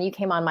conversation. You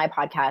came on my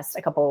podcast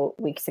a couple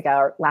weeks ago,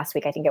 or last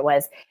week, I think it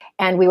was.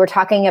 And we were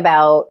talking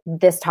about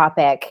this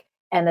topic,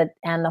 and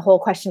the whole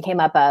question came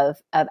up of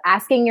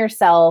asking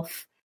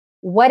yourself,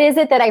 what is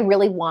it that I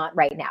really want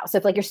right now? So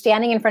if like you're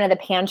standing in front of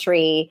the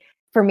pantry,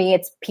 for me,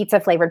 it's pizza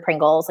flavored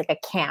Pringles. Like I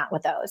can't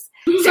with those.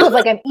 So if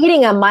like I'm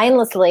eating them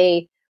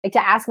mindlessly, like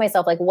to ask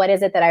myself, like, what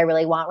is it that I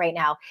really want right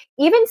now?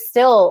 Even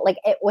still, like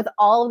with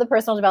all of the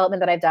personal development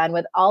that I've done,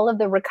 with all of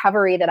the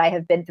recovery that I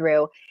have been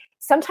through,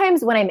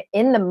 sometimes when I'm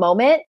in the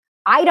moment,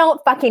 I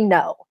don't fucking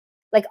know.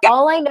 Like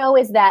all I know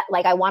is that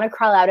like I want to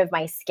crawl out of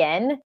my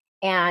skin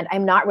and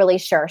I'm not really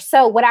sure.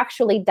 So what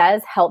actually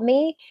does help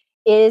me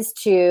is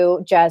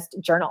to just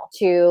journal,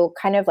 to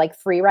kind of like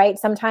free write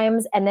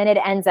sometimes. And then it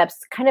ends up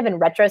kind of in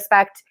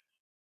retrospect,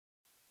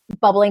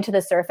 bubbling to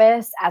the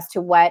surface as to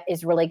what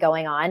is really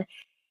going on.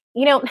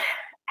 You know,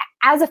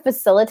 as a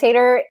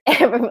facilitator,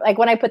 like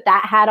when I put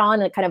that hat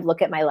on and kind of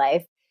look at my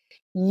life,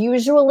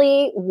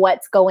 usually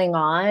what's going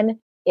on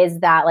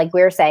is that, like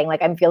we were saying,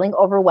 like I'm feeling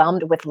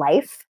overwhelmed with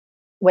life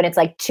when it's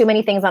like too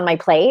many things on my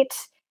plate.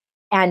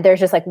 And there's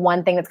just like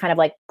one thing that's kind of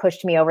like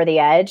pushed me over the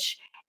edge.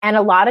 And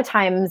a lot of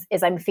times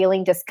is I'm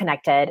feeling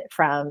disconnected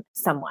from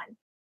someone.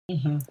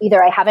 Mm-hmm.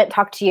 Either I haven't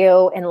talked to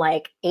you in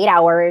like 8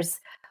 hours,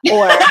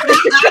 or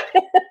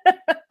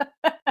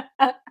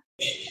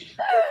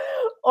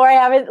or I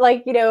haven't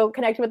like, you know,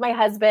 connected with my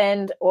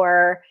husband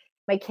or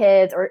my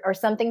kids, or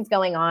something's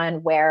going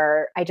on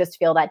where I just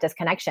feel that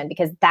disconnection,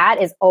 because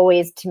that is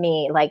always, to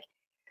me, like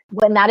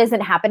when that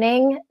isn't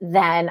happening,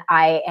 then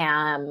I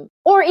am,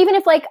 or even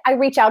if like I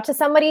reach out to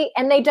somebody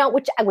and they don't,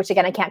 which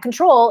again, I can't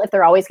control if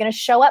they're always going to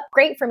show up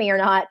great for me or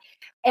not,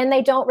 and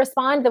they don't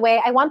respond the way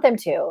I want them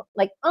to,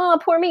 like, oh,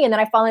 poor me. And then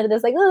I fall into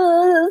this like,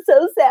 oh,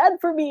 so sad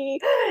for me.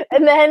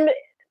 And then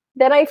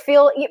I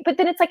feel, but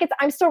then it's like,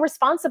 I'm still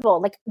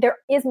responsible. Like there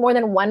is more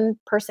than one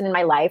person in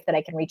my life that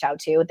I can reach out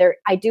to.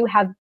 I do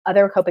have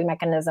other coping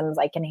mechanisms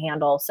I can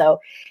handle. So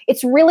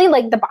it's really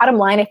like the bottom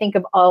line, I think,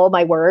 of all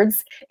my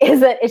words is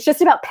that it's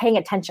just about paying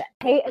attention.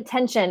 Pay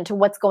attention to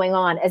what's going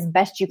on as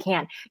best you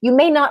can. You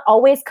may not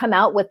always come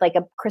out with like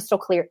a crystal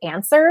clear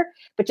answer,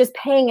 but just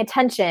paying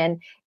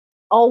attention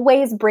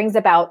always brings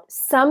about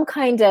some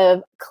kind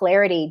of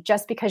clarity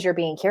just because you're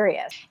being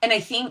curious. And I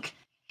think,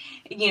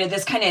 you know,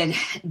 this kind of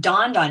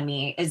dawned on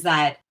me is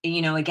that,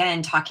 you know,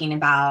 again, talking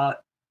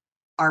about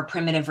our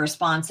primitive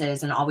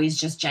responses and always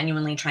just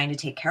genuinely trying to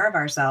take care of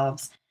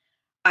ourselves,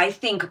 I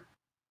think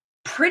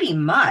pretty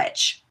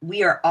much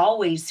we are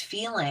always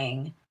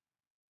feeling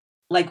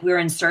like we're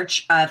in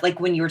search of, like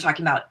when you were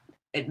talking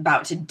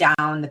about to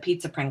down the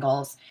pizza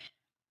Pringles,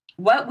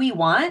 what we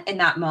want in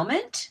that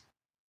moment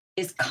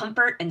is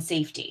comfort and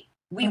safety.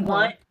 We're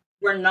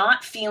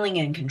not feeling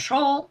in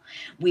control.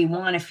 We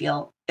want to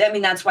feel, I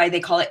mean, that's why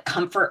they call it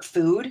comfort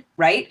food,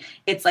 right?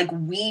 It's like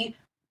we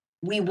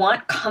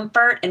want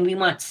comfort and we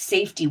want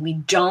safety. We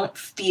don't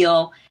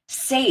feel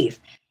safe.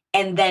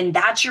 And then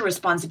that's your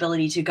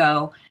responsibility to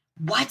go,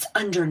 what's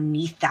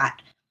underneath that?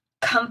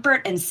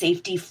 Comfort and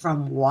safety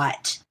from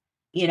what?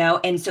 You know?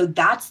 And so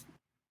that's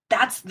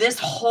this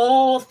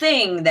whole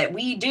thing that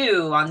we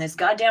do on this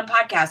goddamn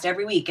podcast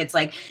every week. It's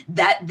like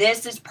that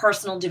this is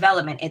personal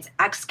development. It's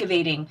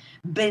excavating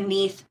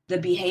beneath the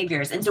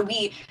behaviors. And so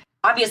we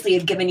obviously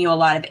have given you a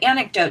lot of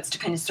anecdotes to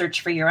kind of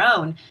search for your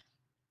own,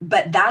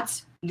 but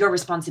that's your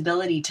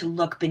responsibility to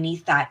look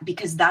beneath that,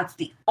 because that's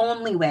the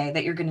only way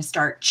that you're going to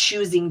start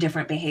choosing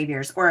different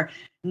behaviors, or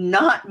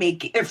not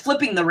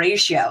flipping the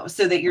ratio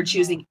so that you're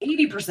choosing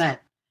 80%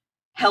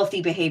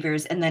 healthy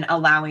behaviors and then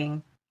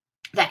allowing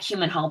that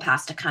human hall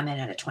pass to come in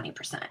at a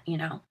 20%, you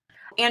know?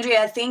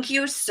 Andrea, thank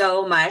you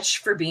so much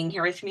for being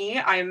here with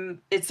me.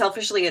 It's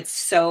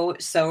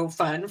so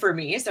fun for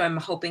me. So I'm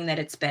hoping that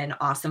it's been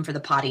awesome for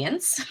the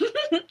audience.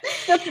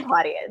 The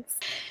audience.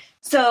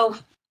 So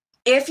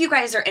if you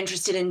guys are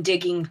interested in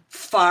digging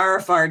far,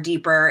 far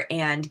deeper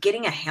and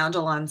getting a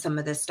handle on some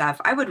of this stuff,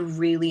 I would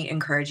really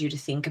encourage you to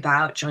think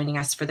about joining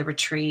us for the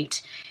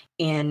retreat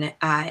in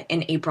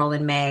April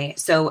and May.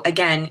 So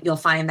again, you'll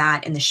find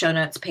that in the show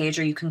notes page,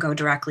 or you can go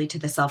directly to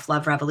the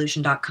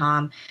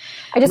selfloverevolution.com.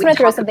 I just want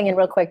to throw something in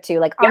real quick too.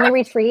 Like on the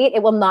retreat,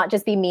 it will not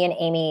just be me and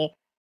Amy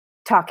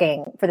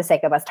talking for the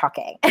sake of us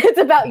talking. It's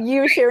about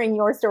you sharing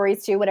your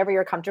stories too, whatever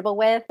you're comfortable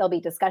with. There'll be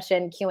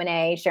discussion,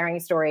 Q&A, sharing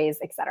stories,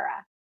 etc.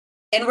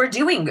 And we're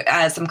doing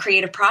some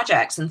creative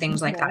projects and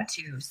things like that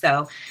too.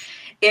 So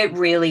it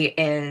really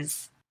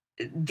is,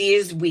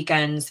 these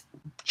weekends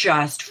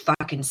just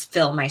fucking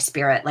fill my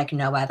spirit like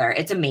no other.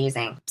 It's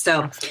amazing.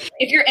 So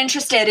if you're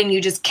interested and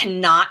you just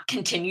cannot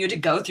continue to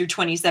go through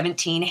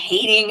 2017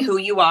 hating who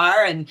you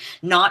are and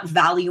not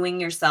valuing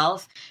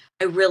yourself,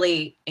 I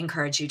really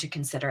encourage you to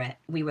consider it.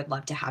 We would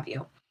love to have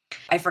you.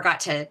 I forgot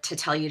to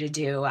tell you to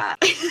do,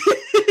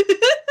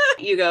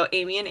 you go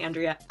Amy and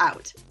Andrea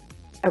out.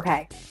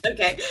 Okay.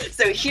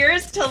 So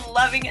here's to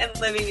loving and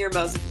living your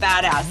most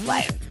badass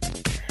life.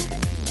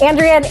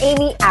 Andrea and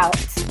Amy out.